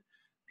stupid.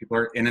 People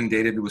are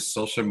inundated with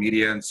social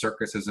media and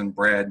circuses and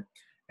bread.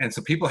 And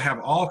so people have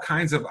all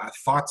kinds of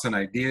thoughts and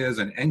ideas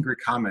and angry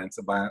comments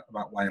about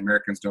why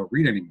Americans don't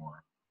read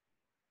anymore.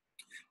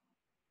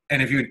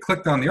 And if you had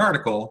clicked on the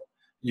article,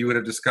 you would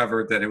have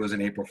discovered that it was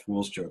an April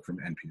Fool's joke from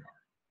NPR.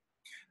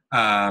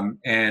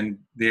 And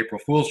the April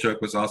Fool's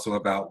joke was also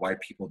about why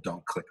people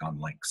don't click on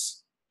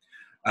links.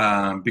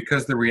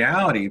 Because the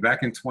reality,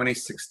 back in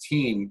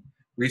 2016,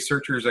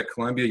 researchers at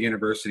Columbia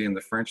University and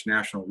the French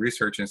National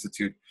Research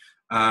Institute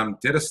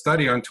did a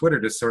study on Twitter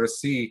to sort of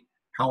see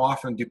how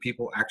often do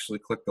people actually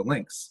click the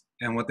links.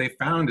 And what they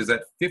found is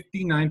that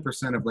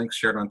 59% of links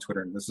shared on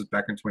Twitter, and this is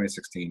back in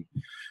 2016,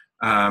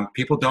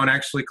 people don't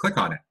actually click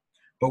on it.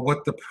 But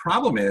what the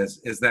problem is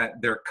that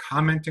they're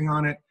commenting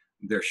on it,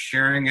 they're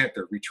sharing it,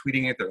 they're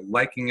retweeting it, they're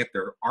liking it,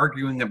 they're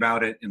arguing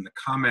about it in the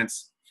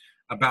comments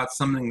about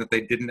something that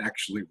they didn't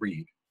actually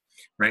read,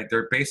 right?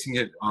 They're basing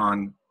it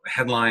on a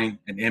headline,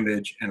 an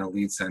image, and a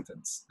lead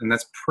sentence. And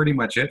that's pretty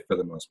much it for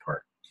the most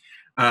part.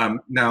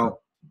 Now,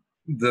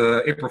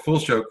 the April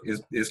Fool's joke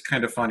is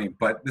kind of funny,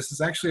 but this is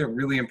actually a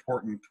really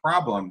important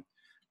problem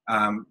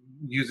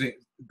using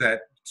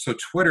that. So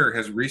Twitter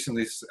has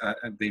recently,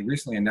 they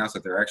recently announced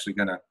that they're actually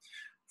going to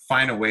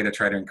find a way to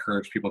try to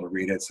encourage people to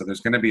read it. So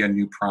there's going to be a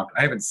new prompt.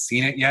 I haven't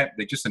seen it yet.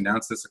 They just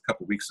announced this a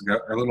couple weeks ago,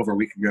 or a little over a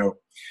week ago,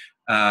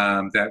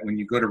 that when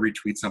you go to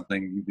retweet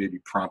something, you may be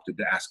prompted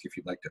to ask if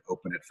you'd like to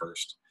open it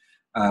first,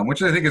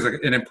 which I think is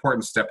an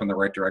important step in the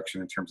right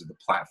direction in terms of the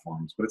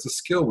platforms. But it's a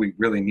skill we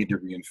really need to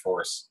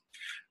reinforce.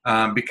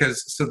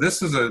 So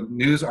this is a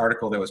news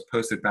article that was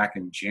posted back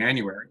in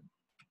January.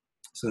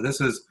 So this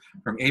is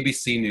from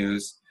ABC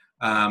News.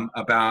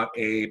 About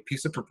a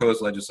piece of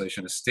proposed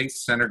legislation. A state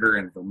senator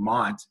in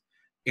Vermont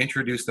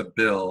introduced a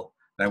bill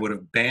that would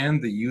have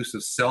banned the use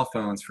of cell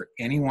phones for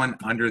anyone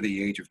under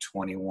the age of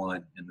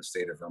 21 in the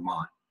state of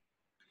Vermont.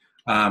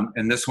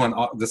 And this one,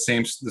 the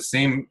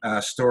same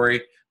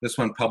story. This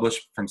one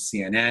published from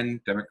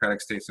CNN,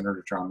 Democratic State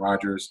Senator John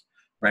Rogers,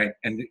 right?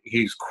 And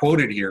he's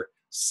quoted here: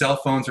 "Cell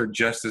phones are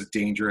just as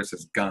dangerous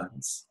as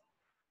guns."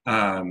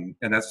 And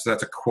that's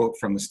a quote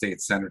from the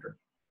state senator.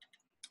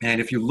 And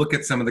if you look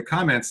at some of the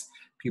comments,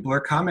 people are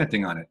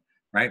commenting on it,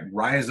 right?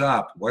 Rise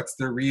up. What's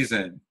the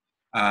reason?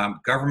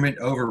 Government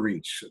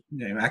overreach,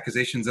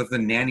 accusations of the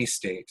nanny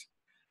state.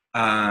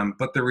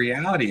 But the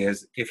reality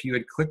is, if you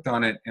had clicked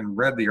on it and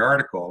read the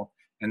article,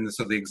 and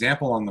so the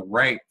example on the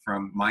right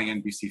from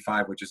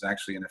MyNBC5, which is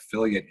actually an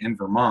affiliate in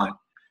Vermont,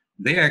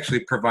 they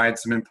actually provide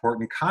some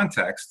important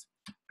context,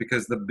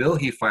 because the bill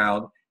he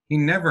filed, he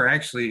never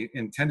actually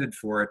intended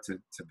for it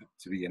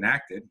to be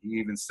enacted. He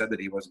even said that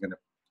he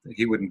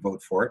wouldn't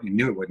vote for it. He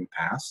knew it wouldn't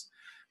pass.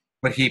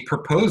 But he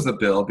proposed the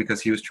bill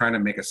because he was trying to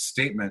make a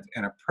statement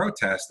and a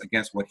protest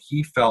against what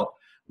he felt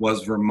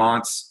was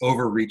Vermont's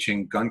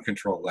overreaching gun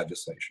control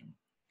legislation.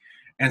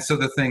 And so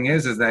the thing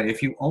is that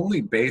if you only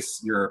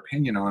base your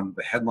opinion on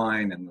the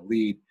headline and the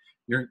lead,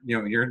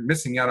 you're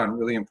missing out on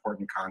really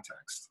important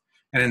context.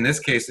 And in this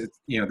case,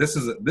 this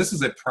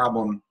is a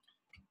problem.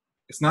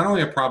 It's not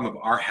only a problem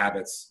of our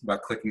habits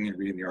about clicking and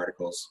reading the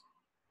articles.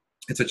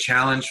 It's a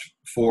challenge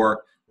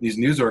for these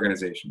news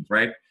organizations,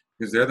 right?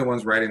 Because they're the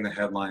ones writing the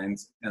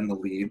headlines and the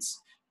leads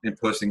and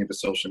posting it to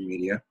social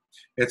media.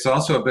 It's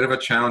also a bit of a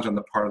challenge on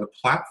the part of the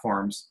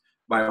platforms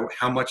by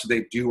how much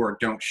they do or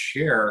don't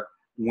share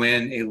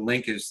when a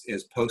link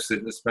is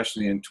posted,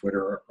 especially in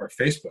Twitter or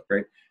Facebook,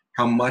 right?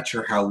 How much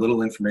or how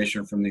little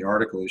information from the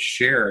article is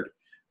shared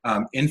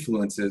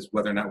influences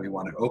whether or not we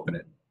want to open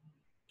it.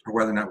 or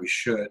whether or not we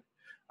should.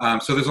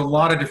 So there's a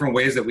lot of different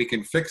ways that we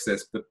can fix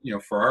this, but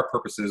for our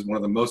purposes, one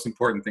of the most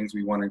important things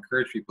we want to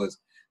encourage people is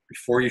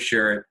before you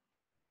share it,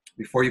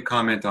 before you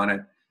comment on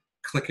it,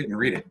 click it and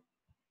read it.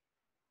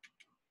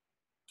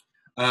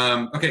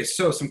 Okay,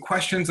 so some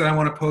questions that I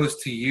want to pose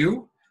to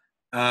you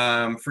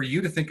for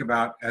you to think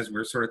about as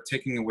we're sort of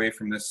taking away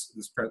from this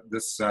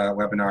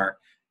webinar,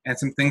 and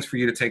some things for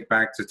you to take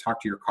back to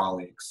talk to your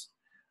colleagues.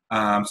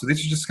 So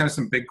these are just kind of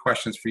some big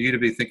questions for you to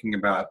be thinking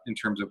about in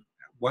terms of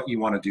what you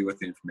want to do with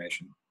the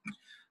information.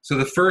 So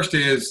the first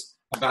is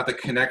about the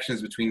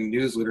connections between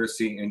news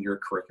literacy and your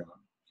curriculum.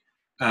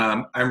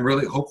 I'm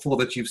really hopeful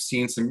that you've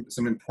seen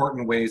some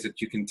important ways that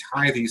you can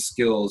tie these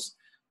skills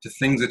to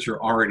things that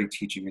you're already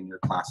teaching in your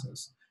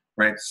classes,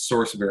 right?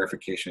 Source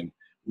verification,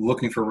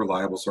 looking for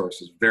reliable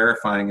sources,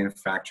 verifying and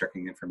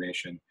fact-checking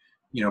information,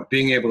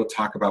 being able to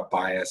talk about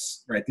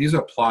bias, right? These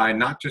apply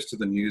not just to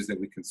the news that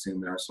we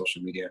consume in our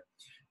social media.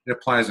 It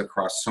applies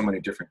across so many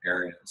different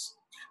areas.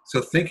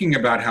 So thinking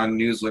about how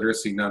news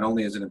literacy not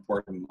only is an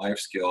important life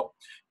skill,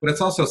 but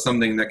it's also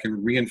something that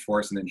can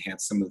reinforce and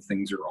enhance some of the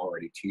things you're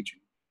already teaching.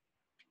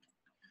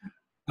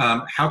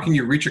 How can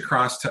you reach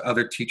across to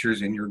other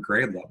teachers in your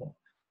grade level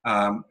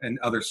and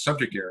other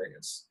subject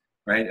areas,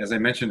 right? As I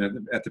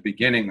mentioned at the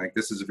beginning, like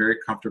this is very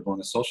comfortable in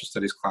a social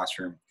studies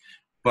classroom,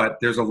 but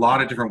there's a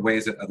lot of different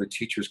ways that other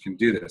teachers can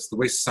do this. The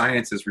way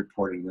science is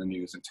reported in the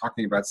news and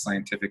talking about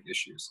scientific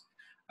issues.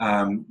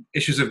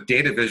 Issues of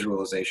data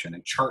visualization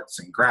and charts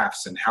and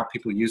graphs and how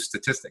people use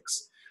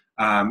statistics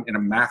in a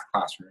math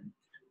classroom,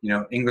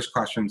 English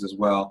classrooms as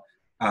well.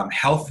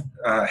 Health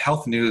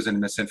news and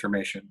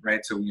misinformation,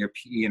 right? So we have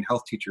PE and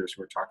health teachers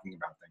who are talking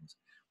about things.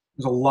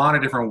 There's a lot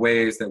of different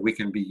ways that we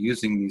can be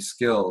using these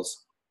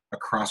skills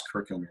across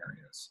curriculum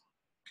areas.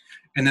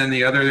 And then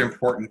the other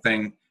important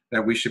thing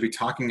that we should be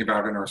talking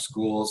about in our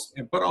schools,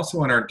 but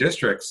also in our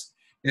districts,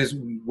 is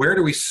where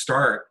do we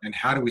start and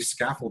how do we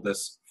scaffold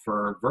this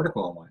for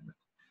vertical alignment,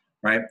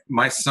 right?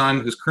 My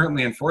son, who's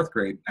currently in 4th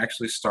grade,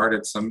 actually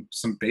started some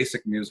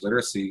basic news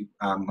literacy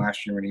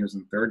last year when he was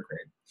in 3rd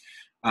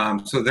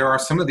grade. So there are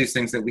some of these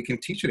things that we can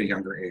teach at a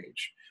younger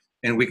age,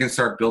 and we can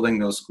start building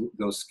those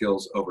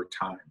skills over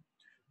time.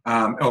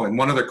 Oh, and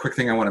one other quick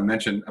thing I want to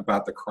mention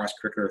about the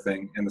cross-curricular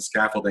thing and the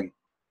scaffolding.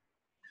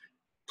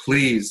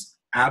 Please,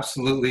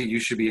 absolutely, you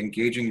should be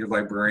engaging your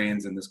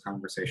librarians in this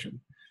conversation.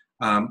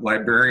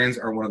 Librarians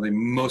are one of the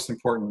most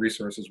important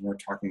resources when we're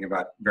talking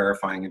about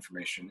verifying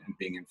information and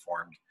being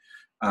informed.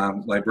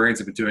 Librarians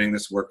have been doing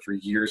this work for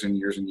years and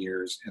years and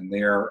years, and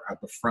they are at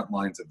the front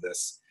lines of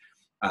this.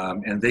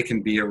 And they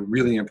can be a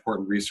really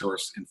important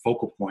resource and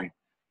focal point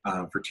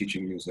for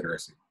teaching news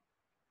literacy.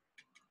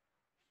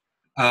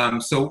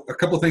 So a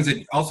couple of things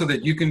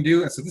that you can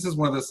do. And so this is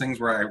one of those things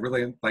where I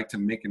really like to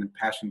make an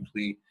impassioned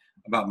plea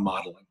about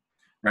modeling,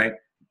 right?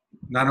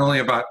 Not only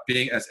about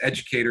being as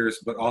educators,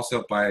 but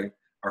also by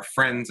our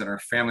friends and our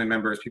family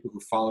members, people who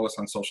follow us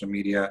on social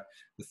media,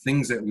 the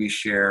things that we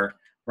share,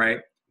 right?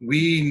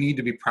 We need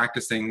to be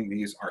practicing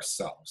these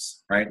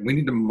ourselves, right? We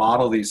need to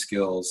model these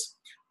skills,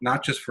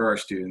 not just for our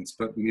students,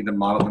 but we need to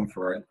model them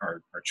for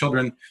our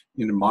children.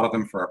 We need to model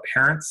them for our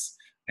parents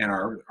and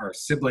our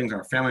siblings,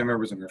 our family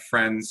members, and our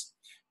friends.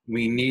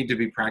 We need to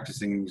be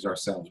practicing these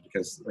ourselves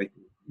because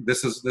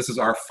this is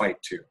our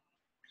fight too.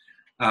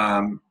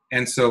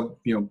 And so,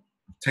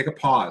 take a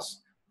pause.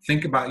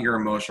 Think about your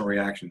emotional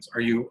reactions. Are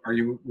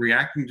you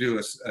reacting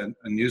to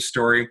a news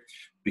story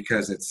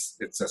because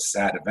it's a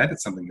sad event,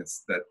 it's something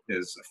that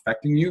is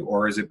affecting you,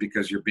 or is it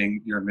because your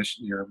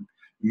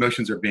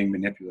emotions are being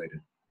manipulated?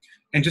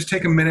 And just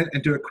take a minute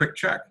and do a quick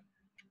check.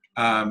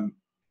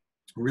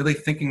 Really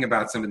thinking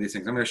about some of these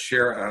things. I'm going to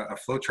share a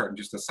flow chart in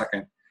just a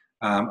second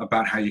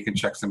about how you can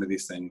check some of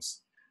these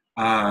things.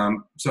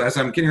 So as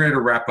I'm getting ready to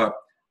wrap up,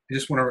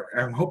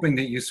 I'm hoping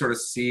that you sort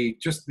of see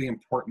just the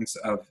importance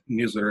of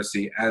news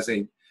literacy as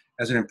an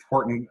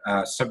important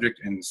subject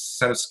and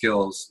set of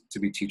skills to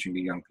be teaching to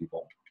young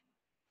people.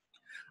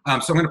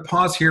 So I'm going to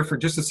pause here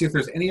just to see if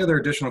there's any other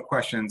additional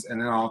questions,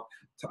 and then I'll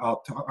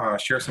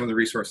share some of the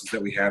resources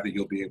that we have that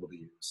you'll be able to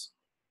use.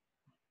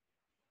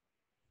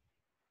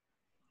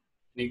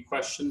 Any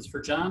questions for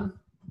John?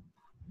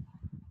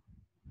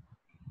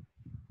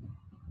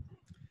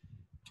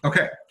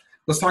 Okay,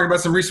 let's talk about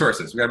some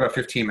resources. We got about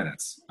 15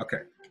 minutes. Okay,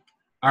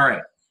 all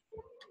right.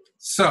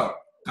 So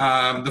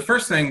the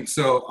first thing,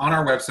 on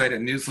our website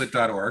at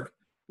newslit.org,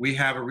 we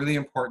have a really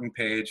important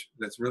page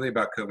that's really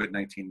about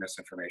COVID-19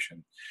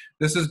 misinformation.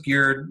 This is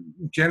geared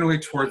generally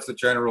towards the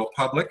general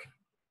public.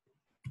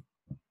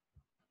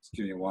 Just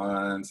give me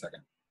 1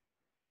 second.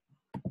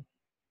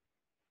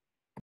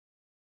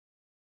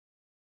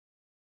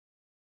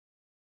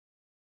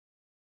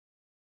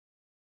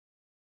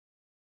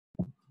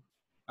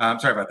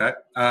 Sorry about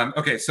that.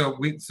 Okay, so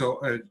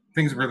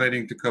things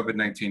relating to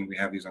COVID-19, we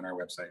have these on our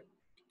website.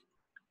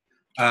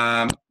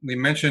 We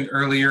mentioned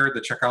earlier the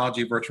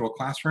Checkology Virtual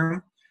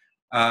Classroom.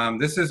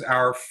 This is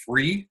our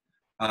free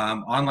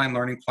online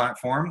learning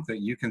platform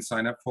that you can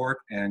sign up for,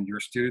 and your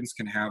students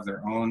can have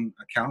their own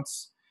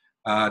accounts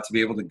to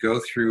be able to go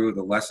through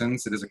the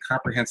lessons. It is a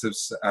comprehensive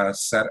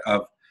set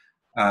of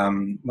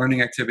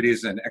learning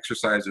activities and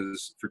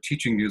exercises for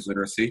teaching news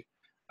literacy.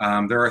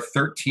 There are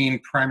 13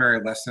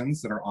 primary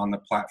lessons that are on the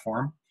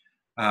platform.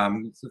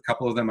 So a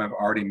couple of them I've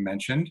already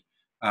mentioned.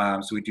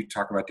 So we do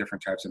talk about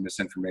different types of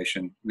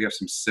misinformation. We have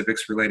some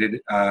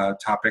civics-related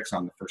topics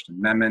on the First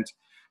Amendment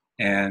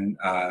and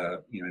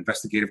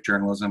investigative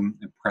journalism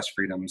and press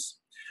freedoms.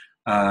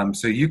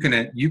 So you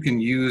can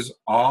use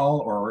all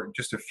or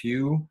just a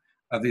few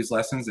of these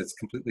lessons. It's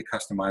completely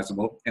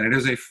customizable, and it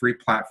is a free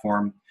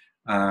platform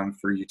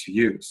for you to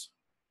use.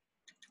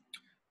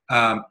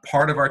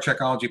 Part of our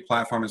Checkology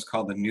platform is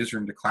called the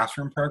Newsroom to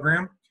Classroom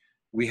program.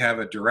 We have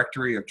a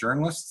directory of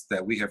journalists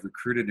that we have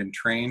recruited and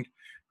trained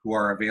who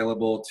are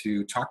available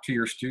to talk to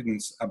your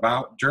students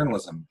about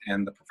journalism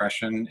and the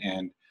profession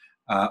and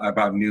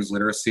about news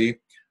literacy.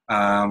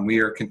 We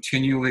are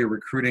continually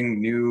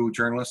recruiting new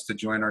journalists to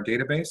join our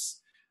database.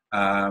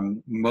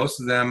 Most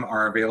of them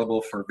are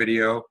available for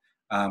video,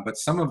 but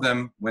some of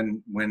them,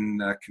 when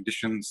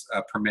conditions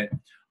permit,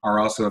 are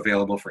also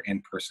available for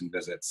in-person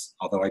visits,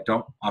 although I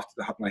don't off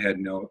the top of my head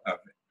know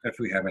if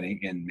we have any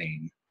in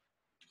Maine.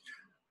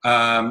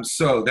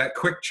 So that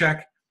quick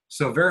check,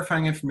 so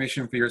verifying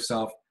information for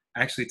yourself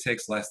actually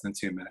takes less than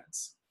 2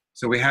 minutes.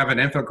 So we have an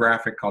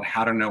infographic called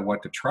How to Know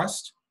What to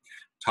Trust,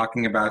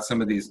 talking about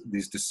some of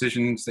these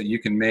decisions that you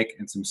can make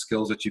and some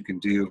skills that you can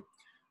do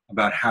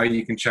about how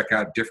you can check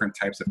out different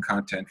types of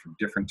content from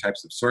different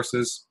types of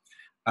sources.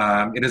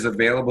 It is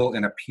available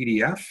in a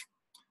PDF.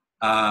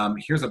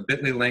 Here's a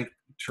bit.ly link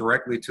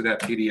directly to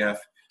that PDF,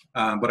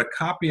 but a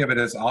copy of it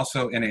is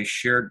also in a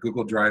shared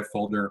Google Drive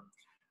folder.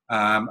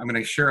 I'm going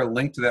to share a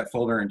link to that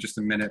folder in just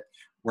a minute,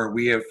 where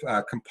we have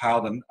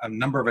compiled a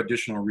number of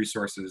additional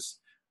resources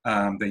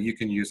that you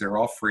can use. They're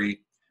all free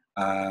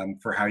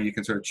for how you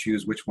can sort of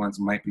choose which ones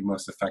might be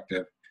most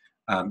effective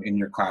in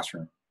your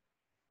classroom.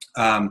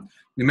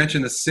 We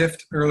mentioned the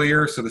SIFT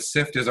earlier. So the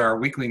SIFT is our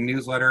weekly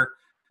newsletter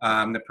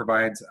that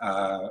provides,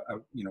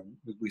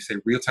 we say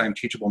real-time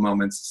teachable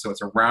moments. So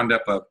it's a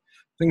roundup of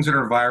things that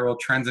are viral,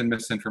 trends and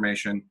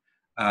misinformation,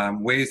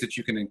 ways that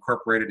you can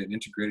incorporate it and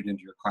integrate it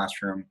into your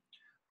classroom.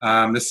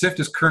 The SIFT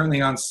is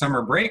currently on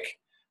summer break.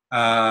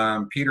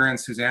 Peter and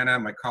Susanna,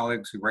 my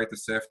colleagues who write the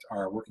SIFT,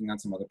 are working on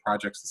some other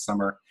projects this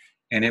summer,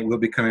 and it will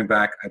be coming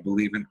back, I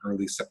believe, in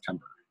early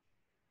September.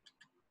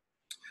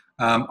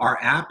 Our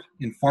app,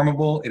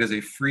 Informable, it is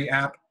a free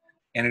app,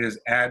 and it is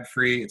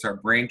ad-free. It's our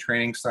brain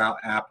training style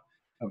app,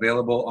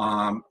 available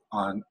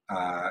on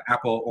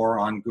Apple or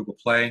on Google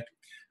Play.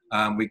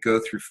 We go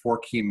through 4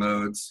 key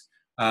modes.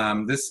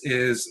 This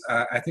is,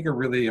 I think, a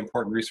really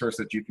important resource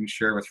that you can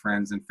share with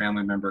friends and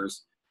family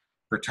members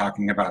for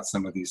talking about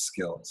some of these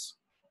skills.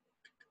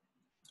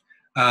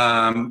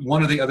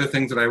 One of the other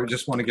things that I would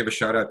just want to give a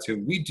shout out to,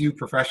 we do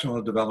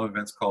professional development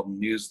events called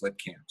News-Lit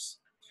camps.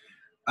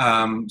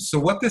 So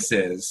what this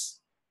is,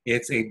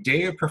 it's a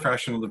day of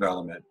professional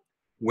development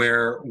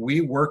where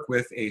we work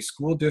with a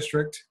school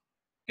district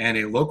and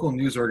a local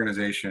news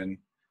organization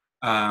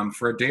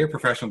for a day of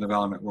professional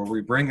development where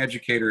we bring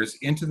educators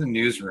into the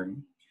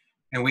newsroom,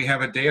 and we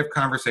have a day of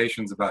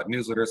conversations about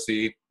news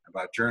literacy,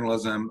 about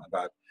journalism,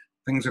 about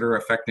things that are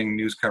affecting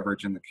news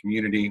coverage in the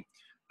community.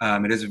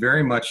 It is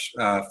very much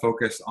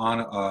focused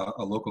on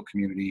a local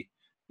community,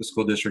 the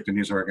school district and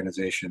news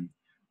organization.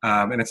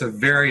 And it's a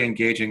very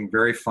engaging,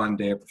 very fun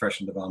day of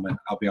professional development.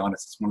 I'll be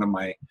honest, it's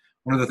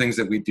one of the things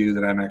that we do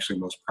that I'm actually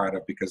most proud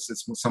of, because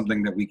it's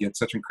something that we get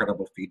such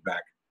incredible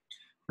feedback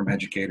from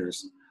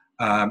educators.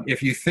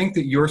 If you think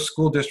that your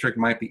school district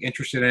might be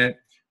interested in it,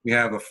 we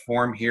have a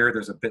form here.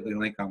 There's a bit.ly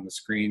link on the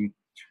screen.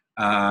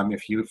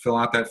 If you fill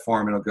out that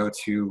form, it'll go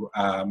to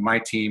my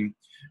team,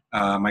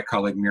 my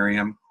colleague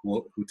Miriam,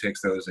 who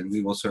takes those, and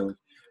we will sort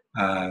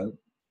of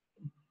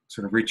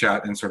reach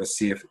out and sort of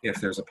see if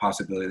there's a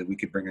possibility that we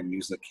could bring a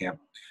News-Lit camp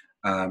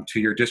to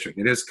your district.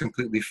 It is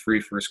completely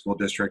free for a school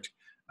district.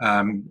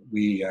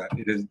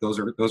 Those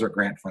are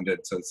grant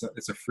funded, so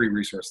it's a free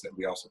resource that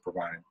we also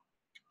provide.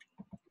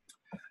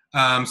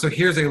 So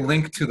here's a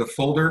link to the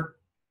folder.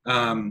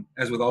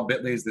 As with all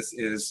bit.lys, this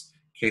is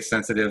case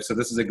sensitive. So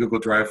this is a Google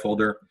Drive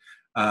folder.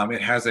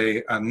 It has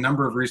a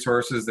number of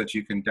resources that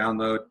you can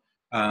download.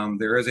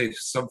 There is a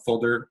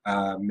subfolder,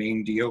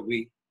 main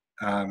DOE,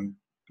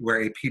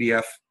 where a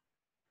PDF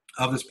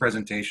of this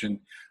presentation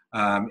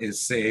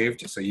is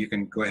saved. So you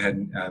can go ahead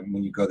and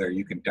when you go there,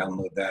 you can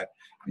download that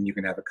and you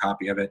can have a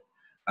copy of it.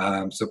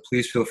 So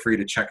please feel free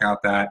to check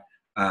out that.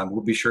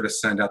 We'll be sure to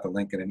send out the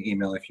link in an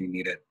email if you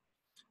need it.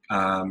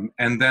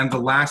 And then the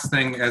last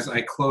thing, as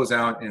I close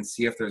out and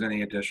see if there's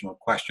any additional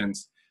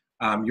questions,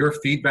 your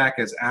feedback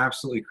is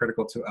absolutely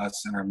critical to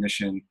us and our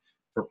mission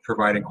for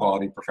providing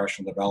quality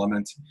professional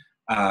development.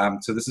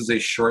 So this is a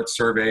short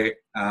survey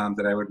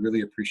that I would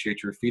really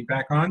appreciate your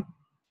feedback on.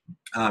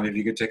 If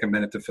you could take a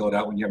minute to fill it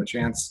out when you have a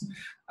chance.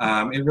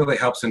 It really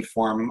helps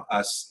inform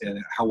us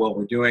in how well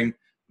we're doing,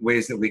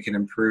 ways that we can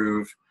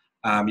improve.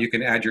 You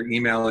can add your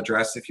email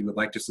address if you would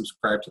like to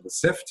subscribe to the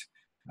SIFT.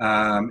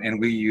 And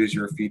we use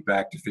your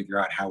feedback to figure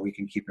out how we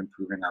can keep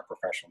improving our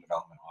professional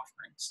development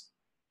offerings.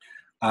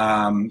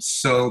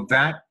 So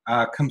that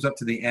comes up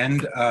to the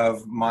end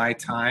of my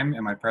time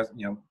and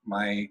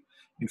my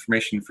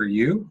information for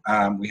you.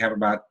 We have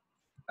about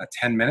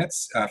 10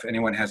 minutes if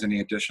anyone has any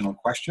additional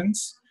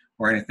questions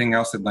or anything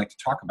else they'd like to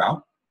talk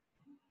about.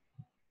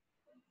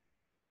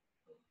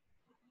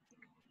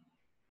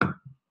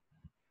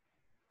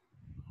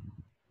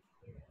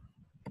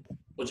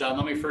 Well, John,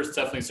 let me first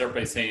definitely start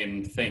by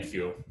saying thank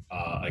you.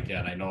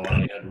 Again, I know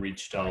I had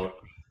reached out.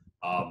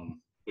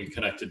 We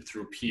connected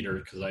through Peter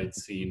because I'd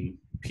seen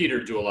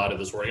Peter do a lot of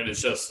this work, and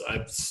it's just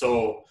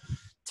so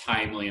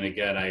timely. And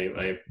again,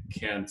 I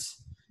can't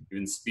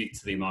even speak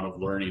to the amount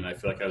of learning I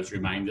feel like I was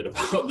reminded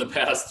about the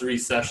past 3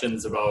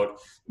 sessions about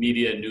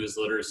media and news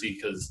literacy,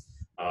 because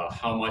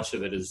how much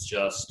of it is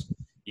just,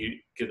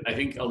 I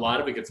think a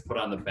lot of it gets put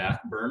on the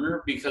back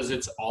burner because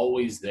it's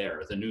always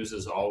there. The news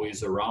is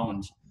always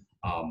around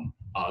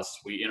us.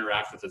 We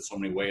interact with it so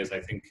many ways. I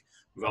think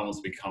we've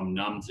almost become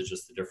numb to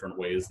just the different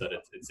ways that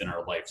it's in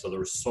our life. So there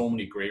were so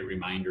many great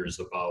reminders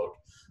about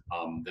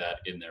that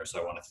in there.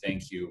 So I want to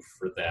thank you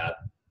for that.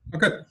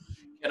 Okay.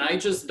 Can I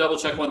just double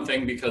check one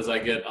thing, because I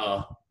get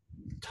a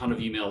ton of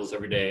emails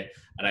every day,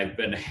 and I've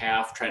been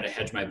half trying to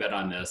hedge my bet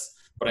on this,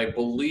 but I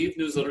believe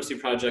News Literacy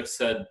Project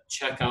said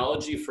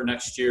Checkology for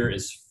next year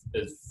is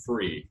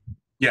free.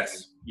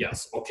 Yes.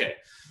 Yes. Okay.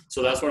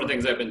 So that's one of the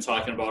things I've been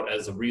talking about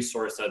as a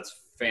resource that's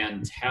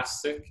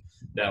fantastic.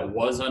 That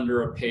was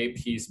under a pay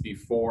piece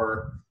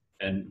before,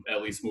 and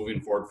at least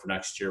moving forward for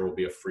next year will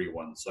be a free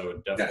one. So I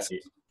would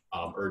definitely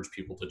urge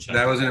people to check.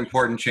 That was an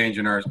important change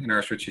in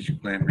our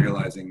strategic plan,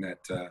 realizing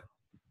that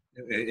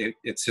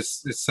it's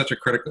such a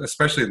critical,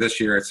 especially this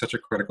year, it's such a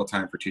critical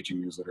time for teaching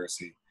news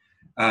literacy.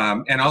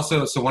 And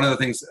also, so one of the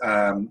things,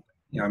 I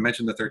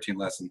mentioned the 13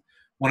 lesson.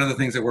 One of the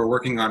things that we're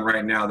working on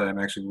right now that I'm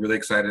actually really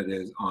excited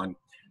is on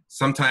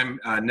sometime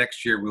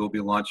next year, we will be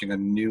launching a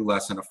new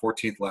lesson, a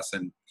 14th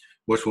lesson,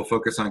 which will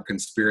focus on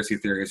conspiracy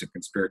theories and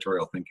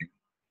conspiratorial thinking.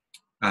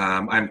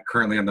 I'm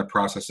currently in the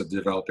process of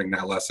developing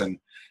that lesson.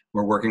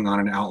 We're working on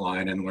an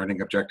outline and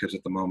learning objectives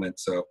at the moment.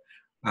 So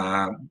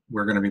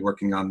we're going to be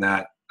working on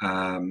that.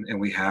 And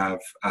we have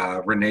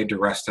Renee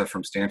DeResta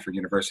from Stanford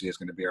University is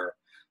going to be our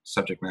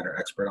subject matter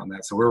expert on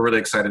that. So we're really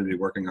excited to be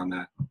working on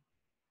that.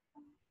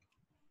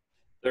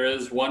 There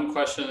is one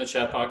question in the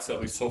chat box, at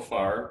least so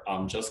far.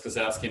 Jessica's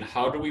asking,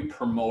 how do we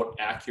promote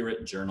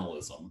accurate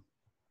journalism?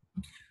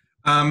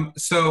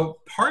 So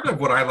part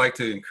of what I like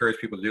to encourage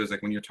people to do is,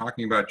 like, when you're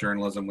talking about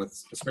journalism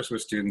especially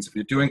with students, if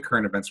you're doing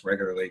current events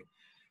regularly,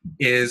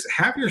 is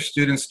have your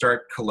students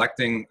start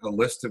collecting a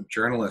list of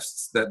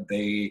journalists that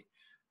they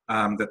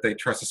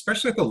trust,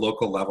 especially at the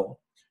local level.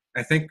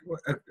 I think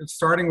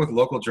starting with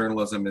local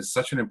journalism is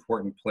such an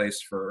important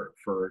place for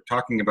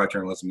talking about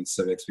journalism and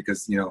civics,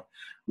 because,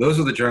 those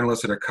are the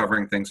journalists that are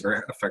covering things that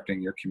are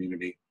affecting your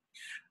community.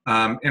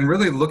 And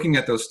really looking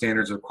at those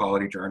standards of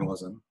quality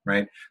journalism,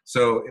 right?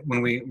 So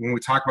when we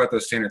talk about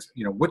those standards,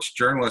 which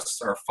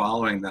journalists are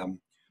following them,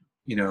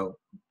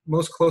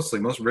 most closely,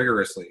 most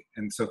rigorously,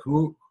 and so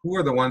who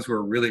are the ones who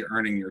are really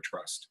earning your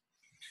trust?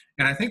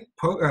 And I think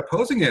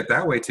posing it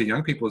that way to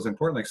young people is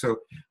important. Like, so,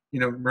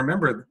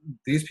 remember,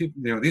 these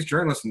people, these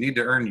journalists need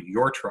to earn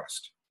your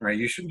trust, right?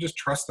 You shouldn't just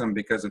trust them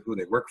because of who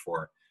they work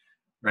for,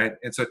 right?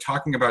 And so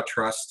talking about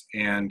trust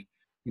and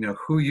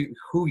who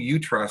you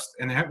trust,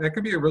 and that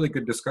could be a really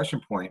good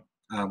discussion point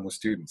with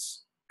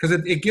students, because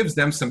it gives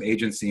them some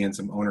agency and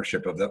some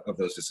ownership of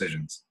those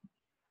decisions.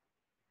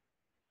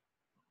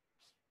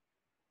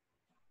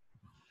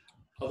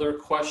 Other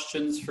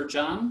questions for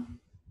John?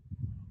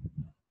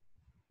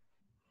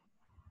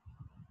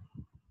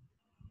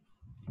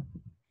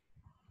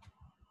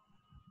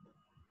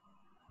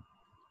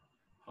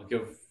 I'll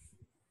give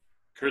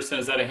Kirsten,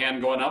 is that a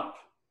hand going up?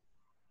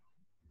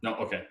 No,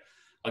 okay.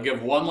 I'll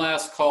give one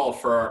last call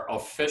for our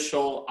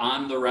official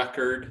on the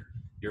record,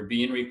 you're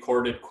being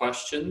recorded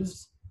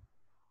questions.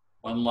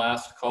 One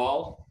last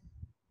call.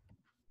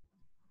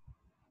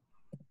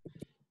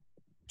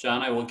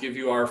 John, I will give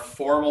you our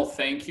formal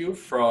thank you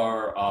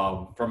from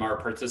our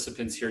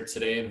participants here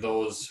today,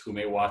 those who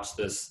may watch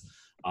this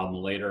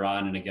later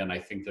on. And again, I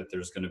think that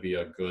there's going to be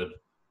a good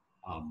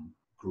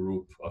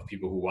group of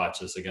people who watch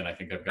this. Again, I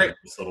think I've got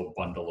this little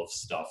bundle of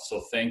stuff.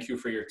 So thank you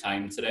for your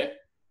time today.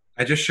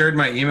 I just shared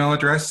my email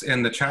address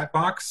in the chat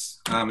box.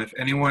 If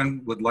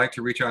anyone would like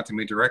to reach out to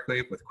me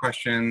directly with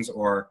questions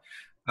or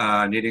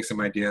needing some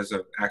ideas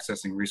of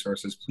accessing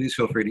resources, please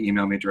feel free to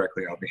email me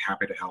directly. I'll be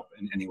happy to help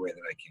in any way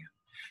that I can.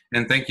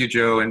 And thank you,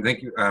 Joe, and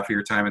thank you for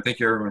your time, and thank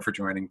you everyone for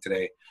joining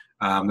today.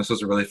 This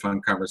was a really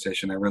fun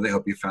conversation. I really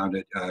hope you found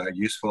it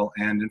useful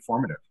and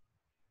informative.